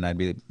 and I'd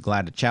be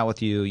glad to chat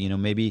with you.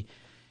 Maybe,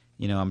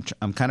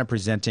 I'm kind of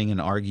presenting an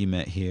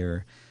argument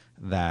here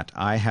that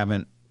I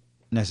haven't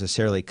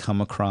necessarily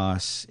come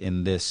across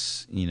in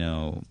this,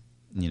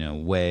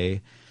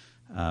 way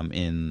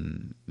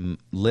in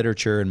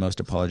literature and most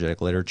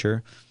apologetic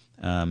literature.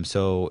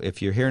 So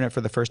if you're hearing it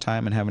for the first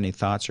time and have any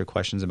thoughts or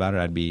questions about it,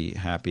 I'd be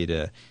happy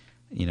to,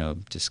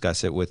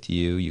 discuss it with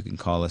you. You can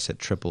call us at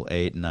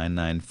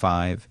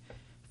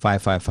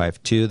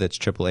 888-995-5552. That's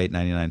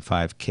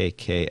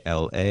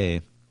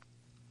 888-995-KKLA.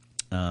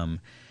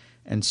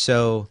 And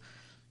so,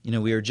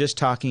 we were just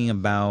talking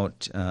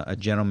about a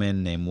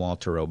gentleman named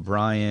Walter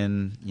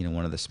O'Brien,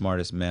 one of the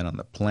smartest men on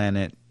the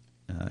planet.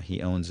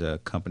 He owns a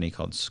company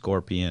called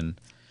Scorpion.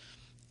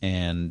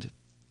 And,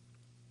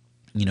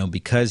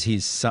 because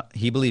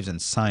he believes in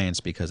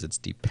science because it's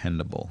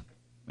dependable.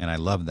 And I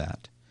love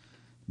that,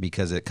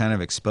 because it kind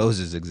of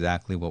exposes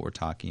exactly what we're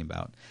talking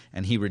about.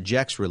 And he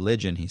rejects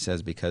religion, he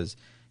says, because,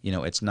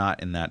 it's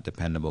not in that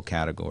dependable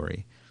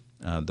category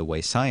the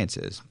way science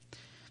is.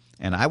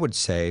 And I would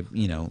say,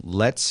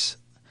 let's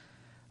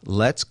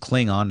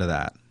cling on to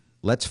that.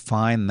 Let's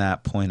find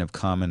that point of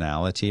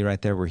commonality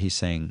right there where he's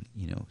saying,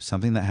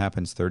 something that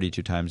happens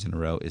 32 times in a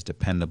row is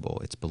dependable.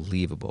 It's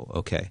believable.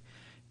 Okay.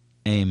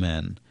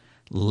 Amen.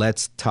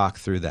 Let's talk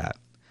through that.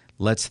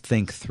 Let's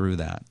think through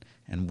that.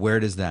 And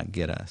where does that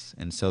get us?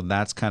 And so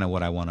that's kind of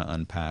what I want to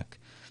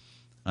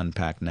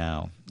unpack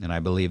now. And I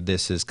believe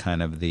this is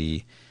kind of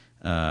the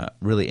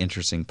really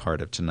interesting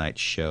part of tonight's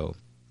show,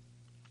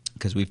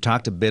 because we've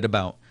talked a bit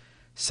about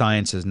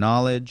science as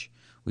knowledge.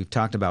 We've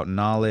talked about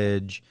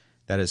knowledge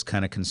that is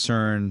kind of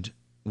concerned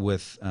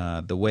with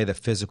the way the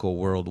physical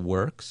world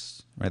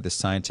works, right? The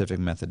scientific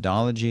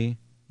methodology,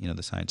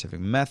 the scientific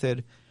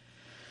method.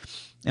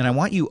 And I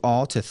want you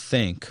all to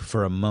think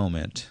for a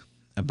moment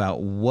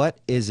about what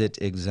is it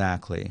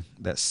exactly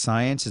that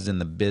science is in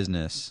the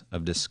business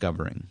of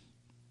discovering,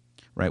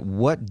 right?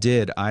 What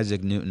did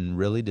Isaac Newton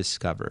really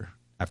discover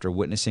after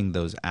witnessing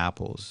those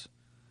apples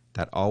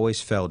that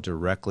always fell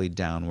directly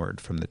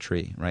downward from the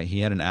tree, right? He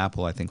had an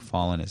apple, I think,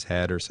 fall on his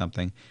head or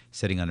something,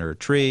 sitting under a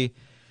tree,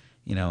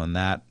 and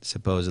that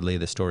supposedly,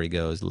 the story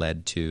goes,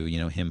 led to,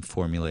 him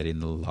formulating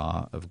the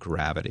law of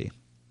gravity.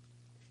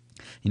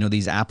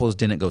 These apples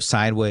didn't go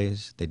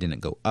sideways, they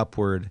didn't go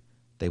upward,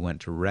 they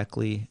went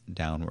directly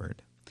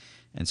downward.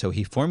 And so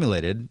he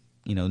formulated,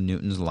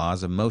 Newton's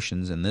laws of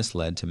motions, and this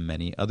led to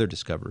many other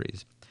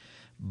discoveries.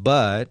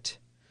 But,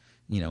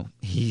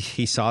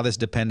 he saw this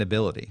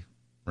dependability,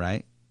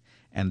 right?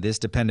 And this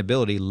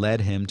dependability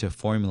led him to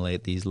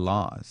formulate these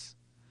laws,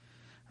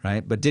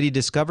 right? But did he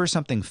discover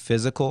something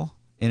physical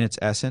in its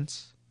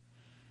essence?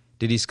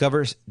 Did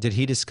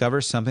he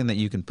discover something that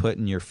you can put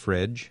in your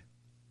fridge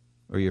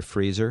or your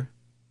freezer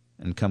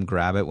and come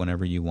grab it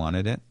whenever you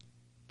wanted it?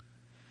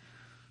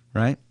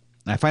 Right?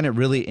 I find it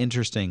really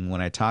interesting when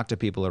I talk to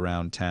people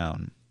around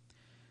town,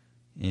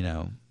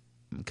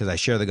 because I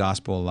share the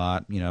gospel a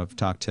lot. I've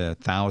talked to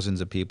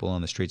thousands of people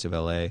on the streets of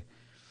LA,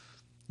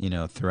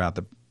 throughout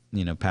the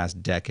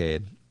past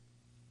decade.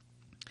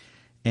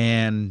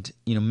 And,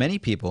 many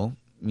people,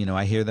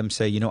 I hear them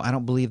say, I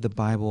don't believe the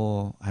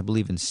Bible, I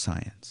believe in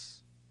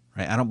science,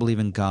 right? I don't believe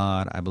in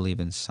God, I believe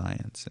in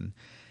science. And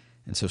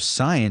so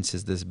science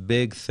is this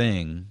big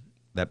thing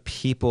that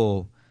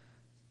people,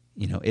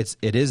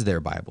 it is their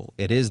Bible,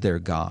 it is their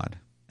God.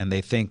 And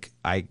they think,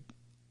 I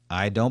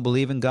don't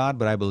believe in God,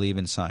 but I believe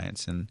in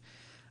science. And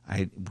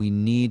we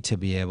need to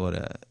be able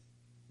to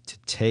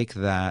take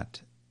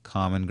that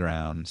common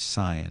ground,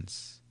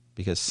 science,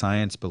 because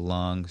science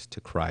belongs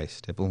to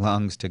Christ. It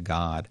belongs to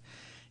God,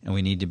 and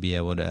we need to be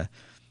able to,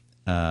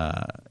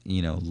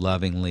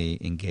 lovingly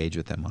engage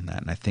with them on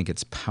that. And I think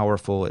it's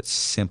powerful, it's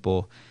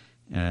simple,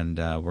 and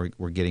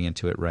we're getting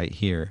into it right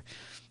here.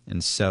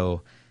 And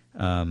so,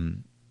 they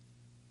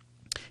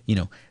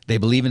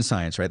believe in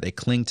science, right? They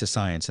cling to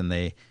science, and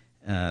they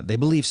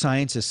believe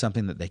science is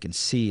something that they can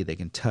see, they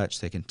can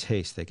touch, they can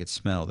taste, they can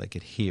smell, they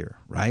can hear,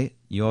 right?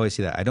 You always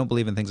see that. I don't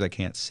believe in things I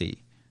can't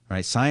see.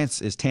 Right?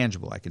 Science is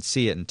tangible. I can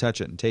see it and touch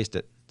it and taste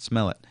it,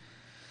 smell it.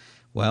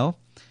 Well,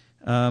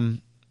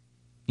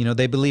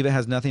 they believe it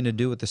has nothing to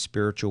do with the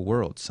spiritual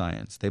world,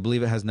 science. They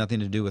believe it has nothing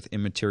to do with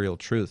immaterial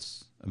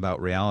truths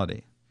about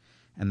reality,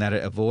 and that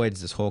it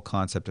avoids this whole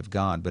concept of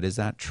God. But is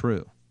that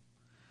true?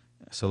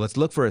 So let's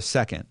look for a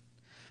second,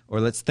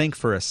 or let's think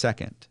for a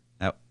second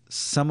at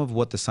some of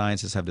what the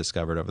sciences have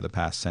discovered over the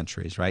past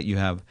centuries, right?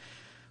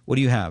 What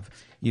do you have?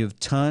 You have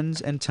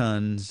tons and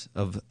tons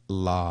of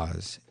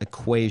laws,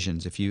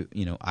 equations.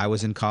 I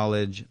was in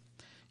college,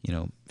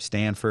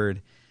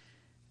 Stanford,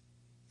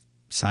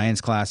 science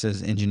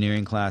classes,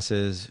 engineering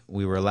classes.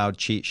 We were allowed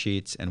cheat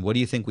sheets. And what do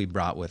you think we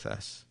brought with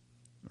us,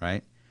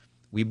 right?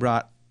 We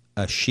brought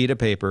a sheet of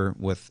paper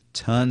with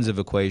tons of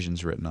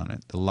equations written on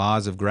it. The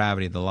laws of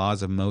gravity, the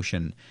laws of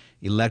motion,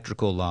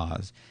 electrical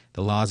laws,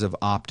 the laws of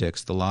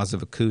optics, the laws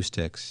of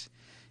acoustics,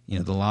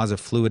 the laws of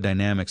fluid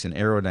dynamics and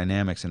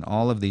aerodynamics, and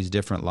all of these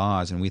different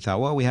laws. And we thought,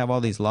 well, we have all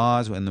these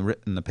laws in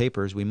the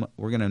papers. We're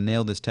going to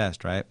nail this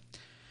test, right?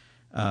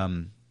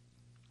 And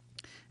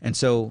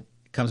so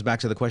it comes back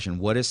to the question,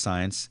 what is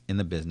science in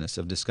the business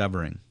of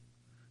discovering,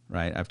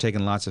 right? I've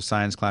taken lots of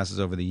science classes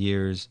over the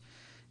years,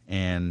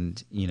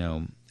 and,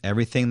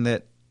 everything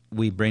that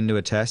we bring to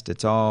a test,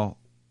 it's all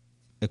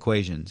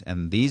equations.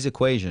 And these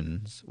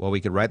equations, while we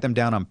could write them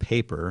down on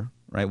paper,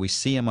 right, we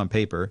see them on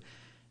paper,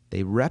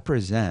 they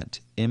represent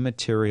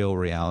immaterial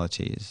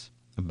realities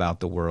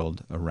about the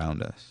world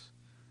around us.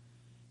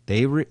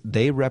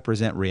 They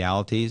represent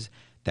realities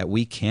that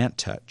we can't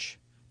touch,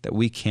 that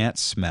we can't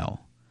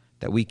smell,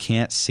 that we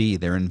can't see.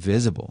 They're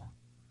invisible.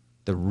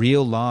 The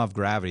real law of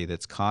gravity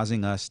that's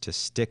causing us to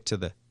stick to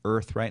the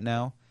earth right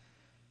now,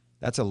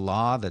 that's a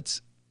law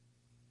that's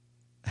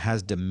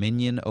has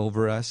dominion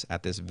over us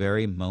at this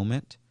very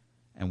moment,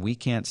 and we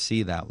can't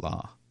see that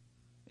law.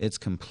 It's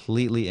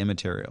completely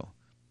immaterial.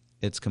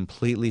 It's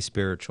completely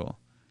spiritual,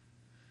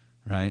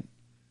 right?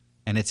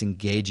 And it's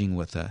engaging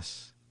with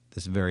us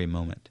this very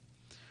moment.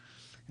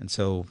 And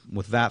so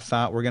with that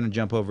thought, we're going to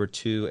jump over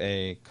to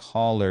a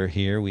caller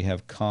here. We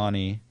have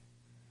Connie,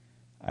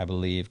 I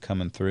believe,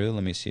 coming through.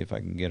 Let me see if I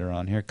can get her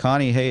on here.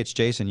 Connie, hey, it's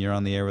Jason. You're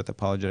on the air with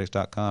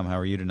apologetics.com. How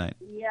are you tonight?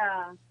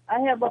 Yeah, I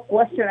have a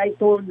question. I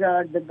told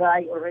the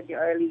guy already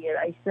earlier.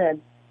 I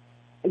said,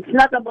 it's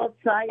not about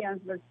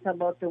science, but it's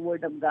about the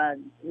Word of God.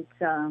 It's,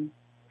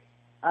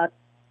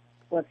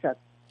 what's that?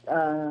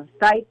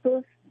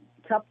 Titus,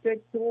 chapter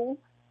 2,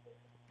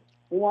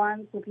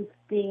 1 to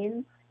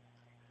 15.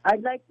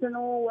 I'd like to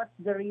know what's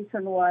the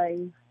reason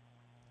why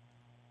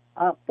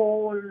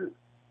Paul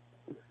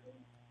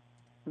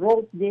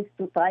wrote this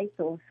to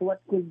Titus.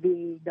 What could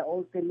be the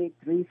ultimate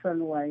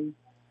reason why?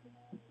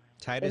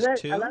 Titus There's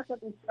 2? a lot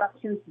of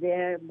instructions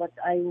there, but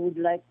I would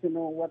like to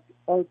know what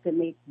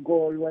ultimate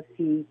goal was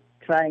he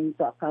trying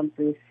to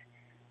accomplish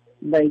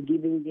by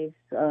giving this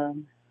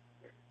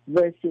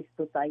verses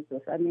to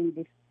Titus. I mean,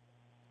 this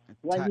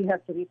why he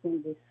has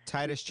written this.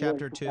 Titus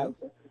chapter 2?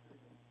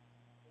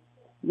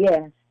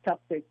 Yes,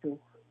 chapter 2.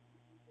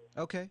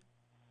 Okay.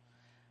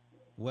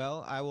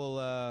 Well, I will.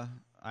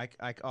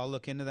 I'll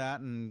look into that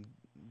and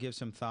give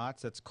some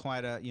thoughts. That's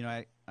quite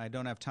a. I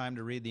don't have time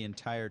to read the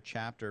entire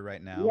chapter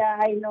right now. Yeah,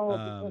 I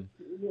know,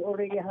 because you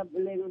already have a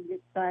little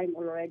bit time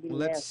already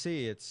Let's left.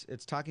 see. It's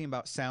talking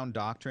about sound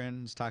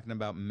doctrine. It's talking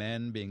about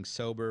men being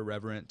sober,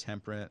 reverent,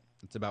 temperate.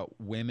 It's about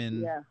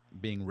women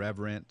being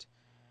reverent.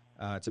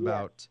 It's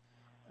about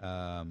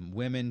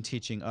women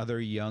teaching other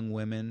young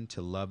women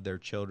to love their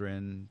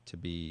children, to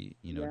be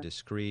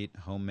discreet,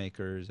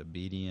 homemakers,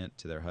 obedient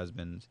to their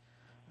husbands.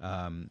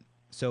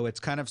 So it's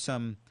kind of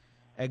some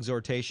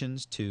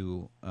exhortations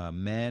to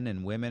men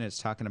and women. It's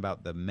talking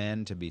about the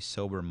men to be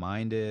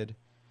sober-minded,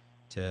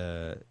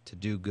 to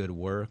do good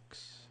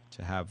works,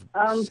 to have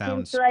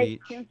sound speech.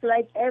 Seems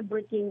like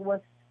everything was,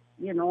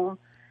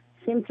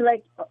 seems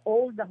like the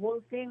whole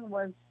thing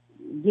was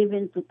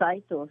given to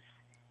Titus.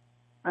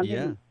 I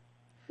mean,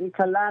 it's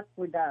a lot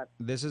for that.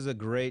 This is a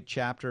great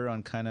chapter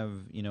on kind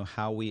of,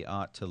 how we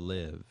ought to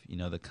live,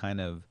 the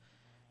kind of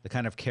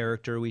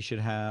character we should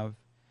have.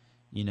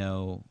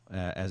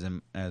 As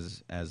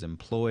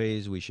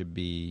employees, we should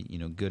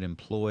be, good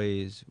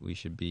employees. We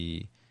should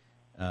be,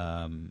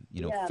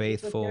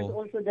 faithful. There's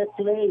also the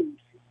slaves.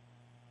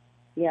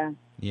 Yeah.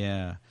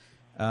 Yeah.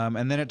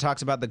 And then it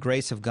talks about the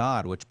grace of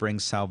God, which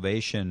brings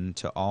salvation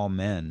to all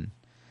men.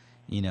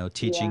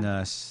 Teaching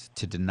us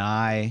to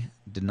deny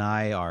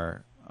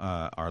our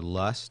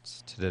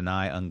lusts, to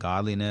deny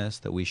ungodliness,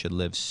 that we should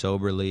live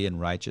soberly and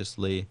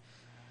righteously,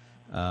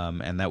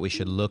 and that we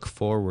should look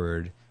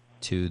forward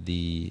to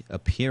the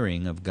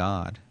appearing of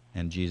God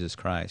and Jesus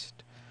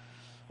Christ.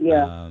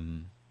 Yeah.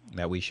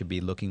 That we should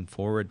be looking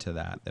forward to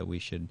that we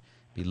should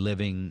be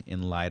living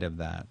in light of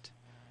that,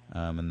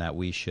 and that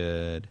we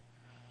should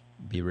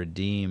be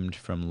redeemed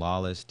from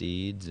lawless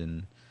deeds,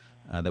 and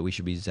that we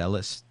should be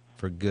zealous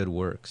for good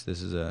works.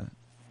 This is a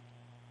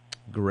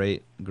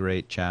great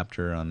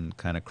chapter on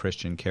kind of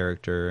Christian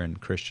character and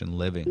Christian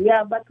living.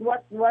 Yeah, but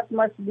what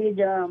must be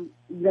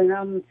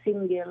the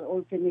single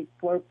ultimate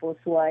purpose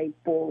why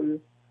Paul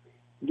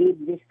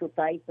gave this to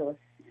Titus?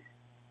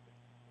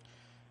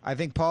 I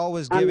think Paul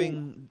was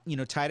giving,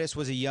 Titus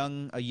was a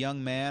young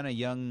man, a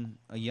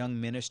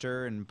young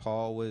minister, and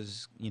Paul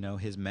was,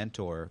 his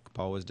mentor.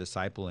 Paul was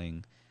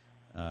discipling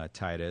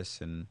Titus,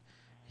 and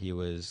he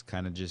was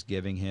kind of just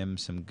giving him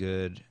some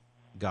good,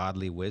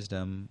 godly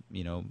wisdom.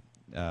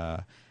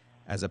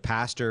 As a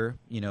pastor,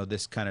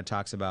 this kind of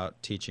talks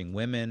about teaching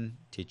women,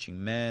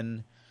 teaching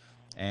men,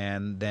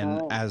 and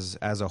then as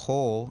a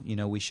whole,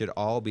 we should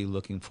all be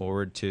looking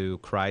forward to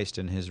Christ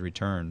and his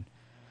return.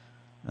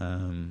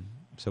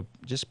 So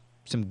just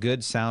some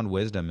good, sound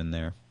wisdom in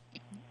there.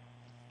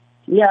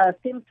 Yeah,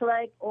 seems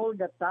like all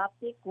the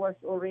topic was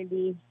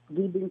already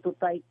given to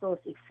Titus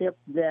except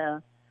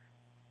the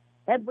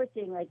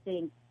everything, I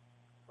think.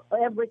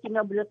 Everything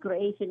of the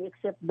creation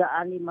except the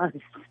animals.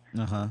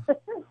 Uh-huh.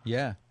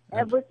 Yeah.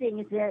 Everything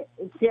is there.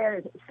 It's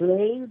there.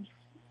 Slaves,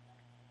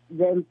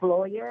 the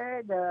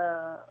employer,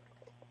 the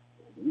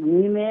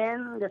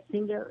women, the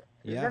single.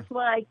 Yeah. That's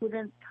why I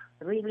couldn't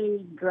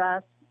really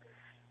grasp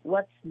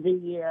what's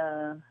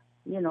the,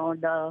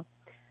 the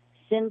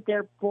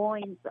center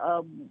point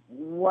of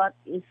what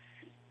is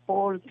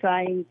Paul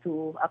trying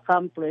to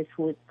accomplish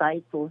with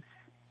Titus.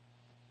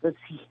 Because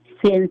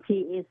since he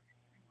is,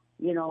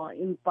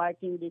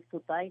 imparting this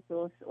to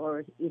Titus,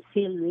 or is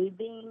he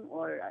leaving,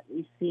 or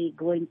is he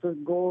going to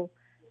go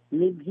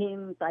leave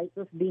him,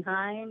 Titus,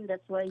 behind?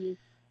 That's why he's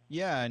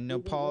Yeah, no,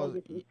 giving all Paul.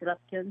 these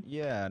instructions.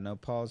 Yeah, no,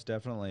 Paul's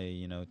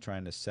definitely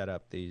trying to set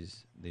up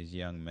these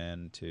young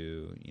men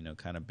to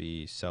kind of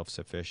be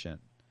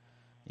self-sufficient.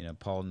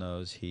 Paul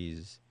knows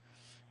he's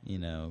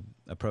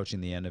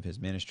approaching the end of his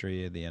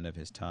ministry, the end of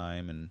his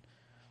time, and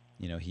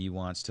he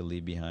wants to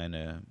leave behind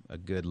a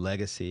good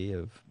legacy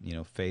of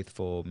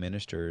faithful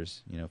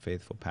ministers,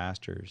 faithful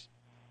pastors.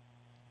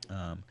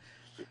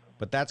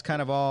 But that's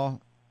kind of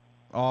all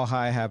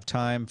I have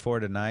time for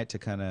tonight to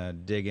kind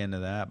of dig into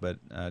that.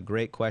 But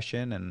great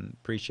question, and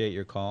appreciate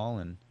your call,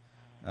 and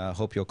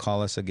hope you'll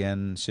call us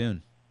again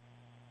soon.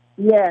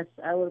 Yes,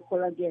 I will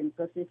call again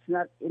because it's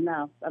not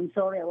enough. I'm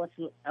sorry, I was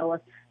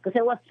because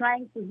I was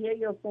trying to hear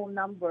your phone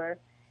number.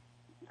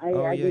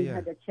 I didn't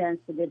have a chance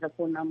to get the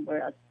phone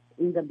number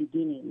in the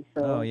beginning.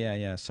 So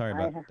sorry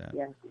about that.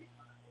 Yeah.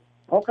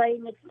 Okay,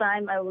 next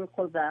time I will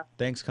call back.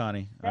 Thanks,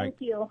 Connie. Thank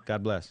you.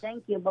 God bless.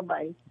 Thank you.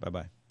 Bye-bye.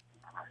 Bye-bye.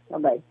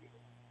 Bye-bye.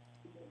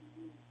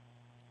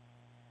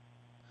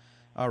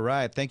 All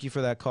right. Thank you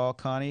for that call,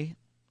 Connie.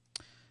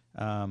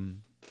 About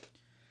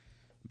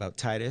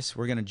Titus.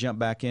 We're going to jump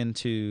back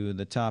into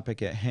the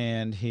topic at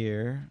hand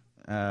here.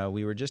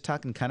 We were just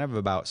talking kind of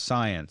about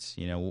science.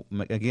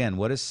 Again,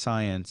 what is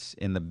science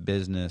in the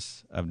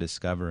business of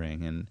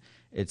discovering? And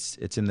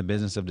it's in the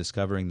business of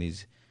discovering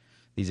these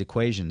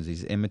equations,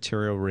 these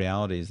immaterial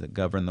realities that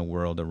govern the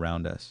world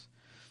around us.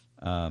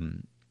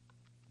 And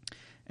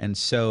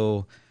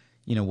so,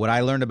 what I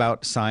learned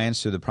about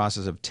science through the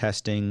process of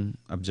testing,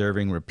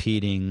 observing,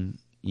 repeating,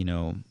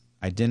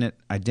 I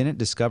didn't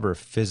discover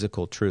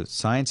physical truths.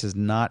 Science is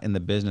not in the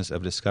business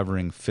of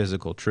discovering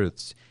physical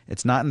truths.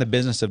 It's not in the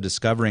business of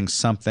discovering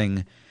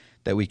something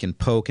that we can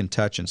poke and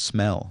touch and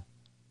smell.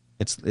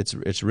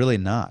 It's really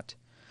not.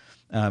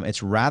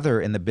 It's rather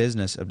in the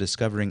business of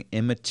discovering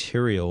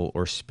immaterial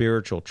or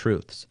spiritual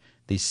truths,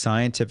 these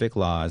scientific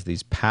laws,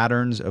 these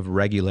patterns of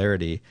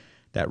regularity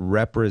that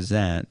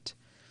represent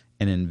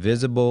an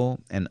invisible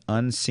and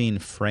unseen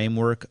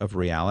framework of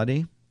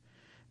reality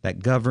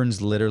that governs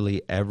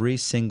literally every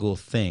single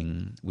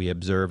thing we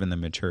observe in the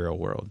material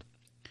world,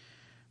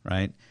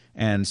 right?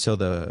 And so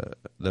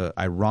the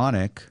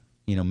ironic,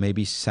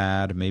 maybe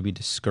sad, maybe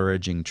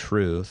discouraging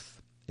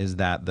truth is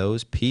that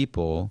those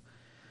people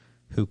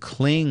who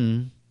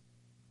cling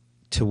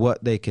to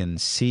what they can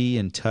see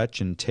and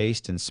touch and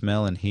taste and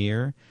smell and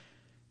hear,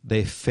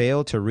 they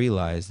fail to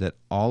realize that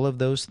all of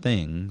those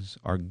things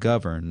are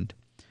governed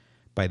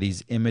by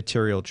these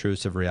immaterial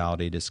truths of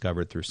reality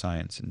discovered through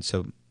science. And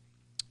so,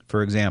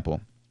 for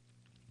example,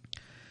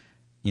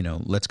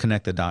 let's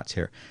connect the dots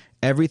here.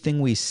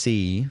 Everything we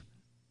see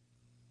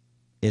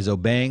is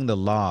obeying the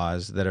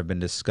laws that have been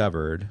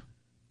discovered,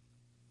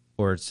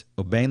 or it's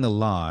obeying the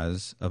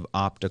laws of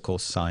optical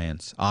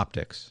science,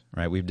 optics,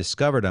 right? We've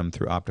discovered them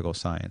through optical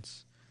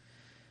science.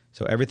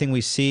 So everything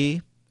we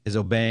see is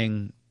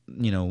obeying,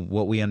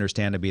 what we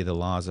understand to be the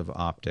laws of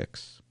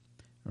optics,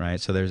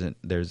 right? So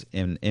there's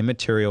an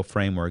immaterial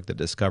framework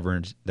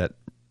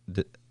that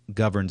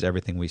governs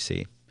everything we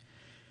see.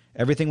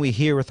 Everything we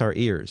hear with our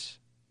ears,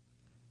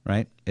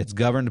 right? It's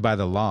governed by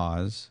the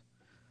laws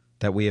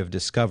that we have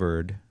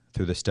discovered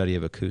through the study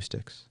of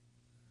acoustics,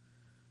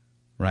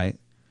 right?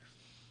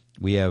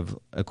 We have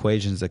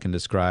equations that can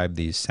describe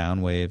these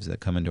sound waves that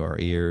come into our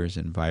ears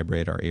and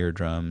vibrate our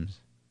eardrums.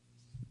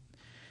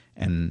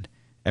 And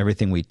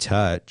everything we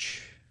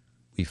touch,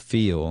 we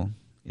feel,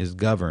 is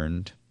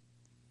governed.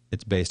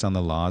 It's based on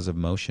the laws of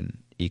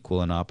motion,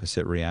 equal and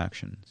opposite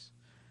reactions,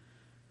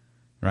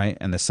 right?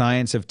 And the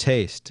science of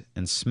taste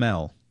and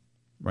smell,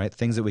 right?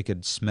 Things that we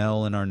could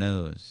smell in our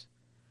nose,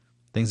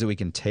 things that we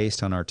can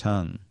taste on our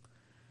tongue.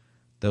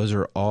 Those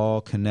are all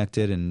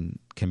connected and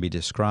can be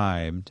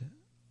described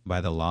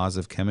by the laws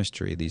of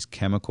chemistry, these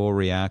chemical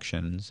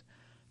reactions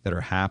that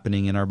are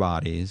happening in our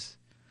bodies.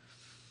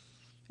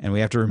 And we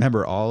have to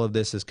remember all of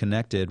this is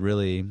connected,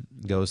 really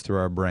goes through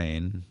our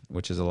brain,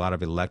 which is a lot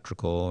of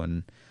electrical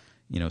and,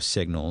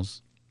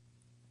 signals.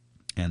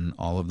 And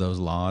all of those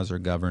laws are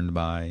governed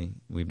by,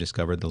 we've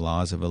discovered the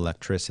laws of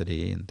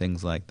electricity and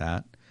things like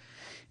that.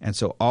 And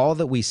so all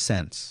that we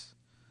sense,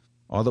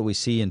 all that we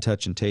see and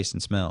touch and taste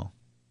and smell,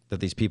 that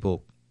these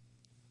people,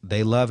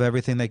 they love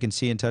everything they can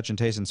see and touch and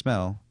taste and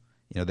smell.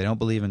 They don't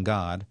believe in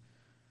God,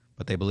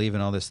 but they believe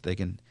in all this.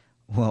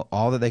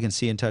 All that they can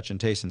see and touch and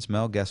taste and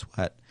smell, guess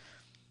what?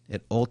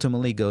 It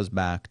ultimately goes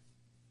back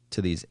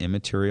to these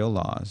immaterial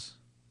laws,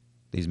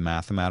 these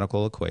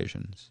mathematical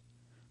equations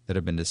that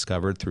have been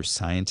discovered through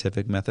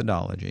scientific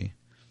methodology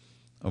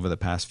over the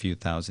past few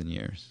thousand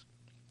years.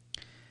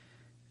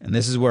 And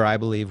this is where I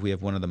believe we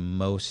have one of the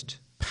most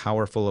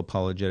powerful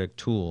apologetic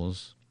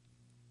tools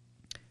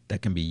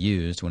that can be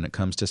used when it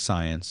comes to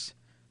science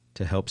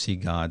to help see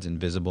God's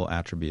invisible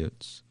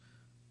attributes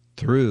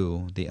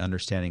through the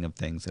understanding of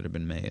things that have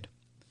been made.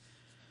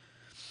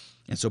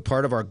 And so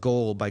part of our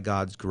goal by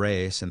God's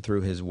grace and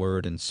through His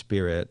Word and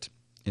Spirit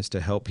is to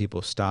help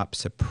people stop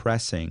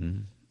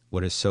suppressing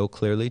what is so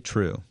clearly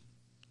true,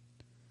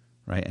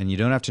 right? And you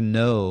don't have to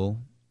know,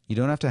 you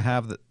don't have to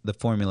have the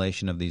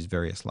formulation of these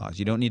various laws.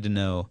 You don't need to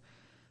know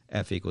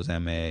F equals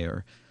MA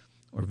or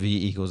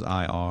V equals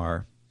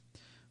IR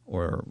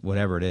or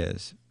whatever it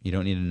is. You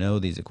don't need to know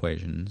these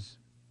equations,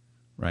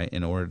 right,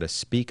 in order to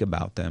speak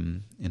about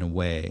them in a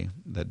way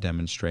that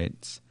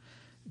demonstrates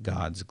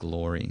God's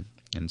glory.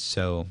 And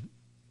so,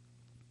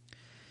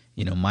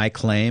 my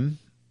claim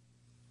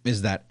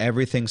is that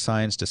everything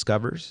science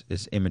discovers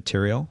is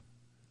immaterial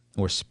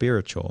or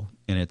spiritual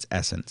in its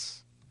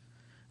essence,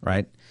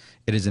 right?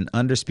 It is an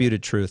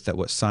undisputed truth that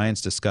what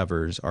science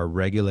discovers are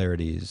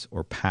regularities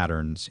or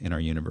patterns in our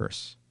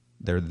universe.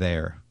 They're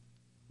there.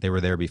 They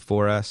were there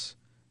before us.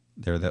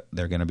 They're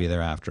going to be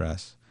there after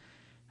us,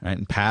 right?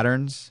 And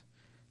patterns,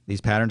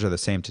 these patterns are the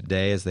same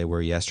today as they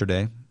were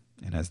yesterday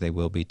and as they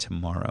will be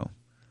tomorrow.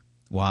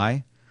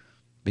 Why?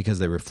 Because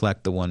they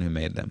reflect the one who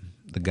made them,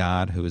 the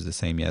God who is the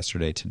same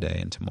yesterday, today,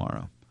 and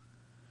tomorrow.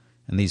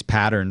 And these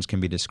patterns can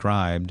be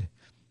described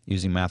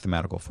using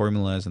mathematical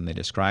formulas, and they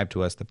describe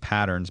to us the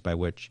patterns by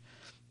which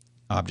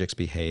objects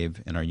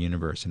behave in our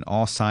universe. And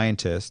all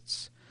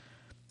scientists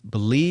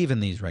believe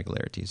in these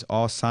regularities.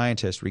 All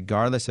scientists,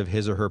 regardless of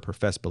his or her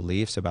professed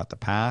beliefs about the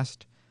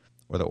past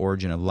or the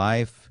origin of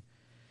life,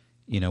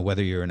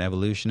 whether you're an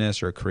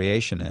evolutionist or a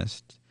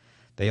creationist,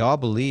 they all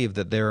believe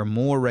that there are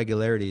more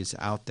regularities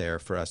out there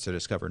for us to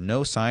discover.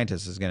 No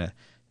scientist is going to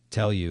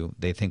tell you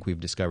they think we've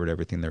discovered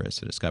everything there is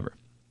to discover,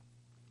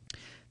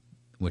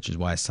 which is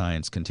why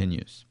science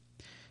continues.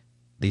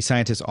 These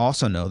scientists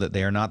also know that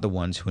they are not the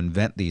ones who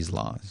invent these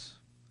laws.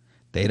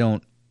 They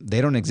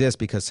don't exist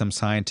because some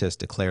scientist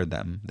declared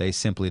them. They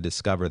simply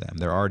discover them.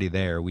 They're already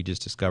there. We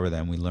just discover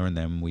them. We learn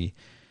them. We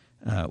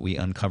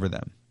uncover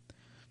them.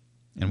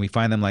 And we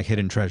find them like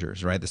hidden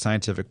treasures, right? The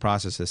scientific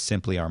process is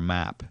simply our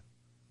map.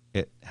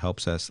 It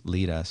helps us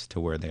lead us to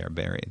where they are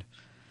buried.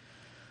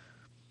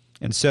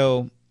 And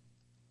so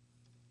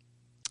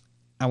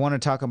I want to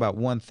talk about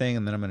one thing,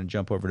 and then I'm going to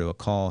jump over to a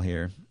call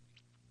here.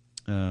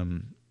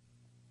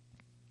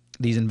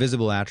 These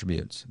invisible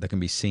attributes that can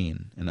be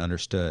seen and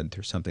understood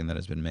through something that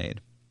has been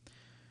made.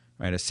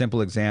 Right? A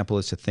simple example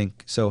is to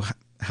think, so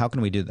how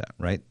can we do that,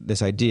 right?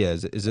 This idea,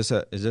 is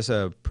this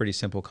a pretty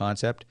simple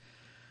concept,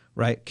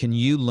 right? Can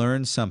you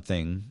learn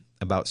something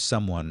about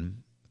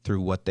someone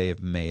through what they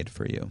have made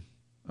for you?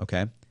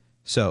 Okay?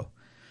 So,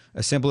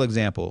 a simple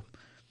example,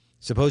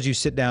 suppose you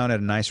sit down at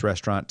a nice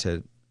restaurant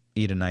to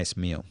eat a nice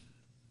meal.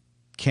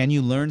 Can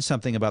you learn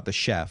something about the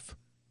chef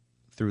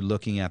through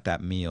looking at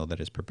that meal that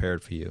is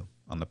prepared for you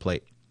on the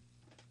plate?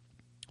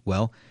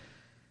 Well,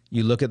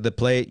 you look at the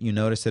plate, you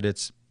notice that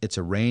it's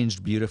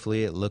arranged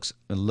beautifully, it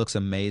looks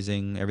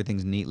amazing,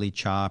 everything's neatly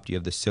chopped, you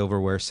have the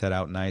silverware set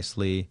out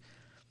nicely,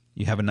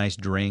 you have a nice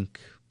drink,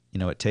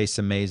 it tastes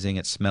amazing,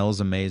 it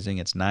smells amazing,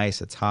 it's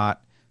nice, it's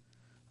hot,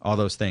 all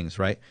those things,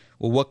 right?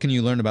 Well, what can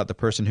you learn about the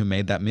person who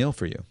made that meal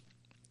for you?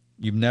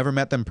 You've never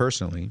met them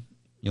personally.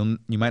 You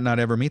might not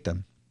ever meet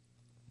them,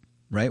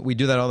 right? We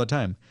do that all the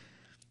time.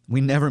 We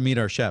never meet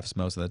our chefs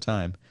most of the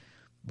time,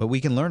 but we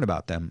can learn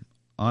about them,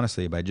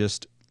 honestly, by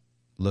just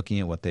looking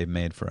at what they've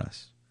made for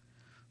us,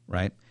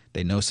 right?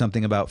 They know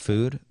something about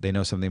food. They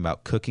know something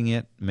about cooking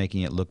it,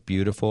 making it look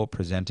beautiful,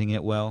 presenting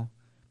it well.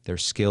 They're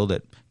skilled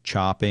at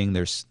chopping.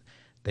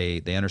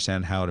 They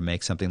understand how to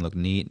make something look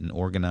neat and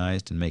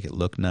organized and make it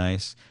look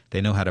nice.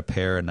 They know how to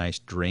pair a nice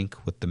drink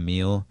with the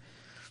meal.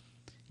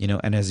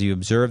 And as you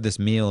observe this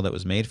meal that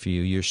was made for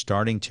you, you're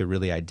starting to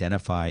really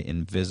identify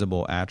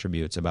invisible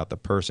attributes about the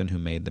person who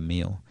made the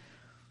meal.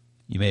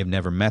 You may have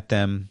never met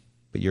them,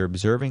 but you're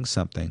observing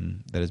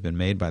something that has been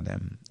made by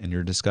them, and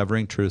you're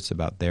discovering truths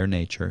about their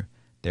nature,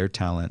 their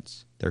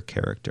talents, their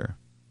character.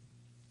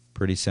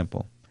 Pretty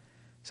simple.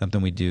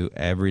 Something we do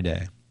every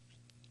day.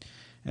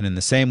 And in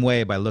the same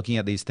way, by looking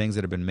at these things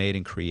that have been made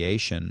in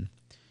creation,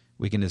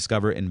 we can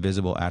discover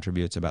invisible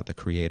attributes about the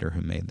Creator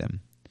who made them.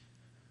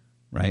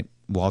 Right?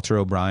 Walter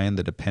O'Brien,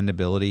 the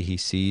dependability he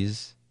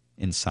sees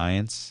in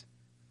science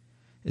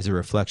is a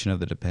reflection of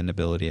the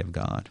dependability of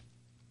God.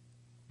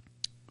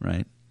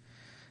 Right?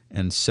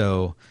 And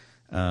so,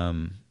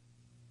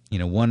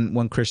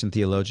 one Christian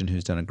theologian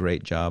who's done a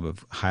great job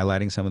of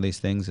highlighting some of these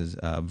things is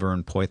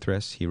Vern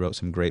Poythress. He wrote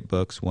some great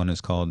books. One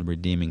is called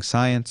Redeeming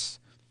Science.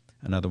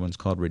 Another one's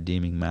called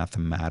Redeeming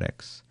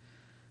Mathematics.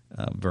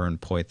 Vern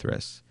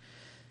Poythress.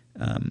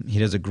 He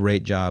does a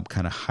great job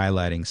kind of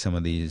highlighting some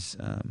of these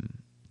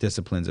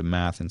disciplines of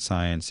math and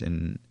science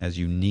as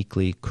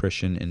uniquely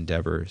Christian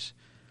endeavors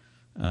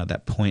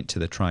that point to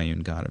the triune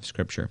God of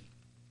Scripture.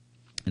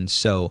 And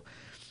so,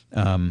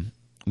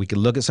 we could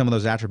look at some of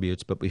those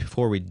attributes, but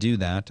before we do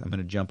that, I'm going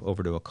to jump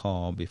over to a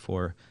call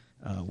before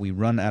we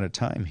run out of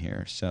time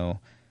here. So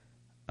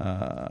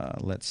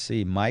let's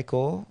see.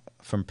 Michael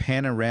from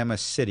Panorama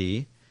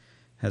City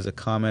has a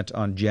comment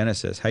on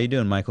Genesis. How you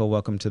doing, Michael?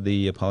 Welcome to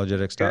the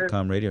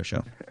Apologetics.com radio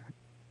show.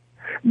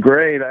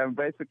 Great. I'm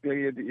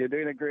basically, you're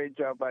doing a great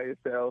job by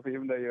yourself.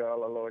 Even though you're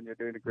all alone, you're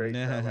doing a great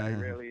job. I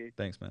really...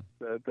 Thanks, man.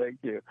 Thank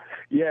you.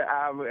 Yeah,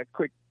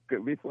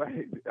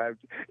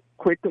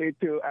 quickly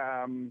to...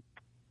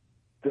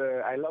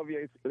 I love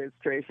your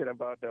illustration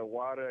about the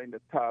water in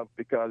the tub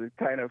because it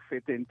kind of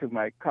fit into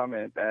my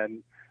comment.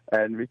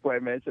 And before I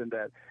mentioned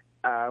that,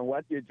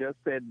 what you just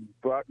said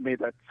brought me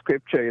that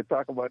scripture. You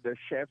talk about the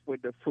chef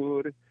with the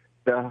food.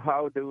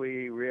 How do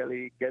we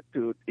really get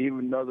to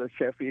even know the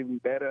chef even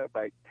better?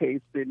 By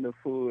tasting the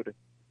food.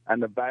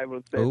 And the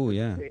Bible says, oh,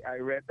 yeah. I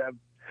read that.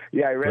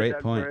 Yeah, I read Great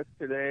that point. verse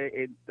today.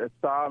 In the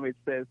Psalm, it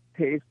says,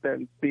 taste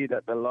and see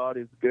that the Lord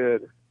is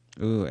good.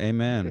 Ooh,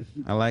 amen.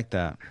 I like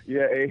that.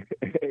 Yeah,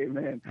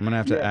 amen. I'm going to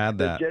have to add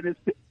that.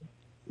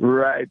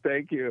 Right,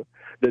 thank you.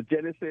 The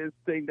Genesis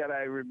thing that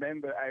I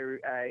remember,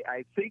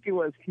 I think it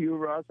was Hugh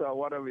Ross or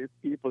one of his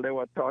people. They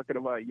were talking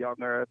about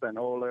young Earth and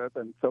old Earth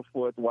and so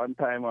forth one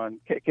time on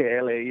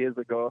KKLA years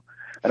ago.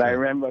 And I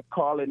remember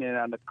calling in,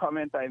 and the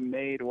comment I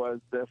made was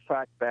the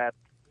fact that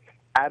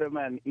Adam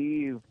and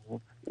Eve,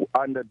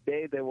 on the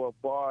day they were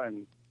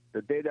born,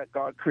 the day that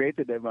God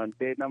created them, on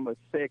day number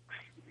 6,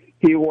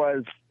 he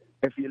was...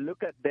 If you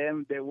look at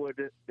them, they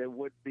would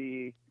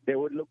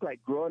look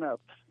like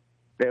grown-ups.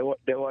 They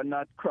were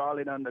not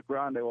crawling on the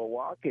ground; they were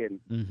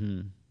walking.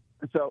 Mm-hmm.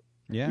 So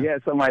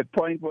So my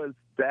point was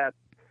that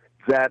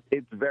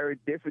it's very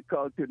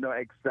difficult to know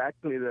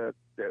exactly the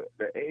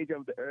age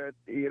of the earth,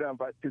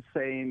 but to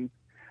saying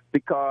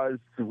because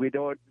we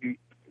don't,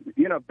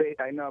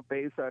 I know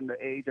based on the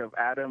age of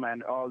Adam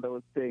and all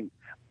those things,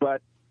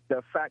 but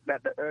the fact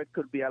that the earth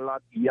could be a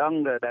lot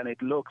younger than it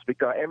looks,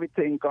 because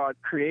everything God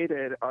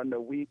created on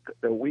the week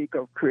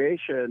of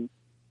creation,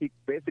 he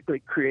basically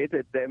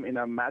created them in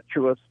a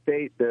mature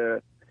state.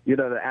 The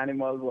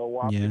animals were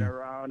walking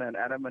around, and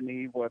Adam and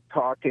Eve were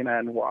talking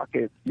and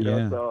walking.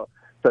 So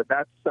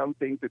that's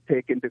something to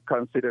take into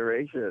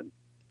consideration.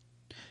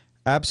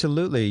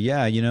 Absolutely,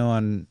 yeah.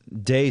 On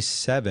day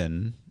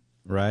 7,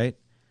 right?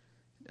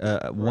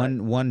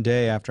 One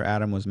day after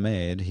Adam was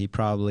made, he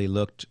probably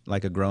looked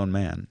like a grown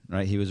man,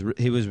 right? He was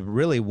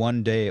really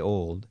 1 day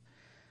old,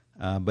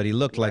 but he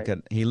looked like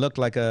an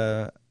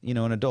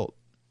adult.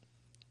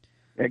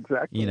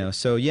 Exactly.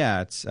 So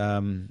yeah, it's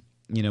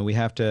we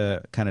have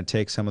to kind of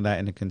take some of that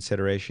into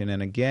consideration,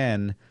 and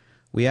again,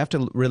 we have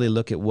to really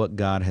look at what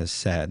God has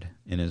said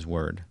in His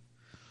Word,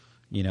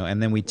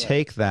 and then we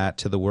take that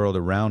to the world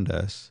around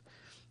us,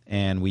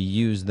 and we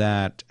use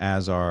that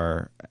as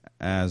our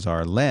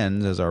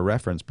lens, as our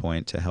reference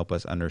point to help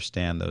us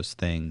understand those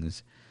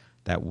things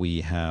that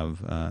we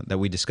have, that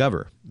we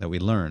discover, that we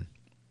learn.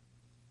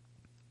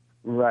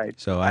 Right.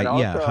 So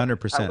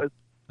 100%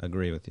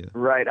 agree with you.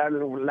 Right.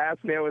 And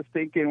lastly, I was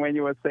thinking when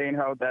you were saying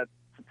how that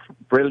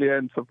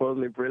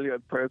supposedly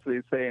brilliant person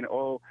is saying,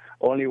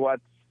 only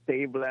what's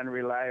stable and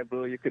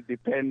reliable you could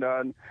depend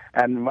on.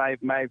 And my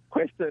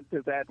question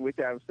to that, which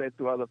I've said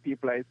to other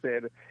people, I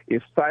said,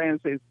 if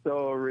science is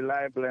so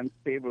reliable and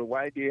stable,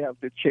 why do you have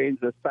to change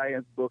the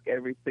science book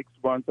every 6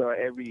 months or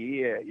every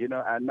year?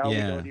 And now we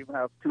don't even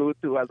have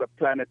Pluto as a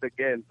planet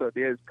again. So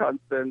there's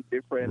constant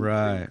different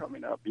things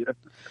coming up.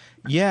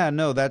 Yeah,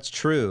 no, that's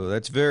true.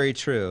 That's very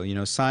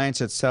true.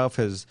 Science itself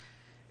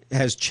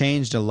has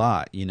changed a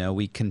lot.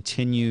 We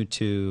continue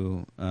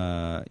to,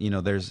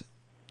 there's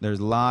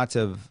lots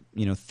of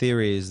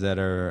theories that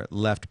are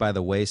left by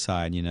the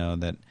wayside,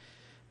 that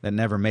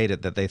never made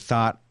it, that they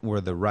thought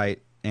were the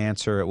right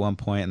answer at one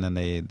point, and then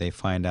they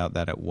find out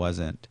that it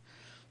wasn't.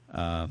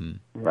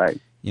 Right.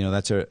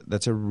 That's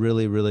a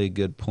really, really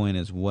good point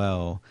as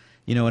well.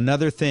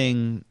 Another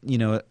thing,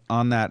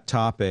 on that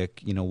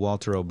topic,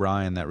 Walter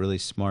O'Brien, that really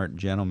smart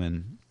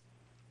gentleman,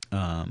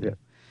 I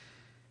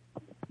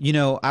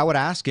would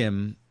ask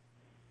him,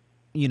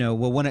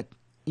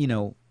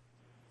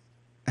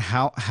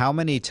 how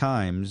many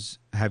times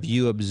have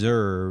you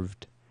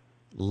observed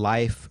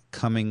life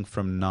coming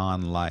from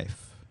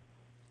non-life?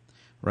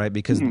 Right?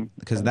 Because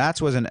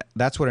that's what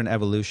an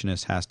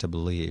evolutionist has to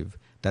believe,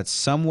 that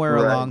somewhere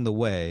along the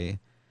way,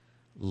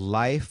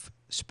 life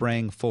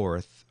sprang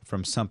forth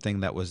from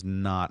something that was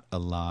not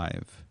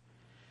alive.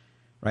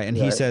 Right? And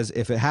he says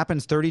if it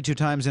happens 32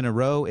 times in a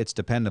row, it's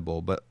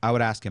dependable. But I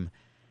would ask him,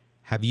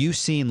 have you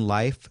seen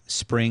life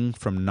spring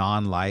from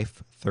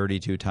non-life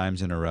 32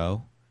 times in a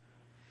row?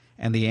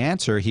 And the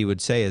answer, he would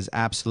say, is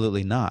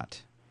absolutely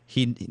not.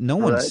 No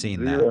one's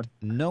seen that.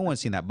 No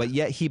one's seen that. But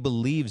yet he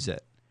believes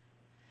it.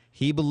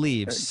 He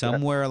believes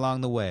somewhere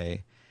along the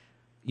way,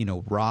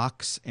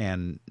 rocks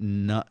and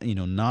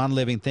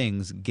non-living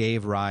things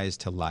gave rise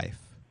to life.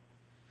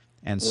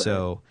 And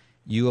so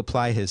you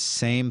apply his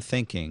same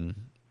thinking.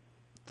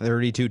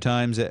 32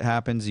 times it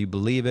happens, you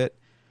believe it.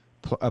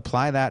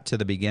 Apply that to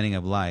the beginning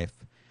of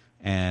life,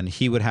 and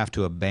he would have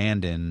to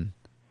abandon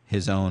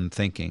his own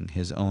thinking,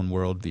 his own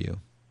worldview.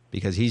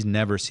 because he's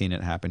never seen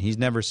it happen. He's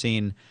never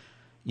seen,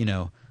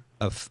 a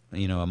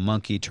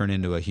monkey turn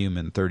into a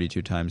human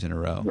 32 times in a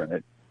row.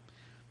 Right.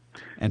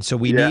 And so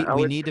we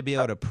need to be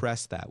able to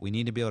press that. We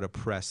need to be able to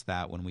press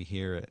that when we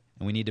hear it,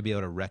 and we need to be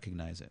able to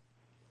recognize it.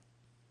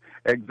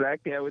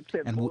 Exactly, I would say.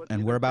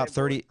 And we're about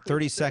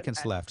 30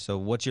 seconds left. So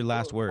what's your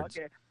last words?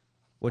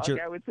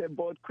 I would say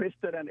both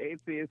Christian and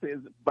atheist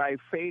is by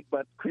faith,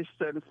 but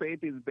Christian faith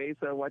is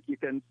based on what you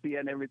can see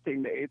and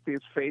everything. The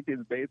atheist faith is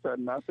based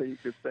on nothing, you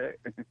could say.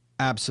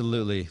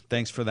 Absolutely.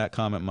 Thanks for that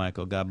comment,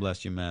 Michael. God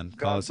bless you, man.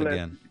 Call us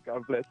again.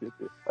 God bless you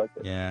too.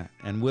 Okay. Yeah,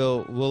 and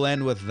we'll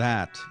end with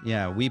that.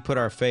 Yeah, we put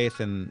our faith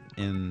in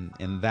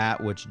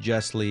that which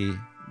justly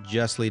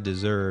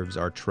deserves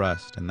our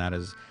trust, and that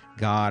is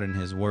God and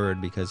His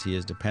Word, because He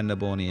is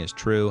dependable and He is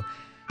true.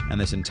 And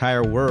this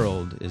entire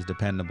world is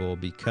dependable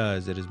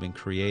because it has been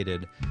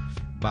created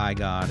by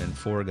God and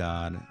for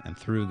God and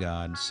through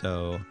God.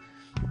 So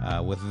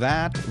with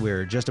that,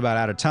 we're just about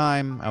out of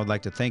time. I would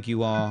like to thank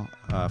you all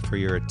for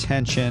your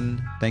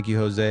attention. Thank you,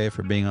 Jose,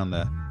 for being on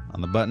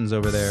the buttons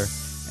over there.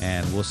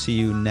 And we'll see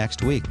you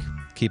next week.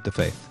 Keep the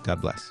faith.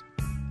 God bless.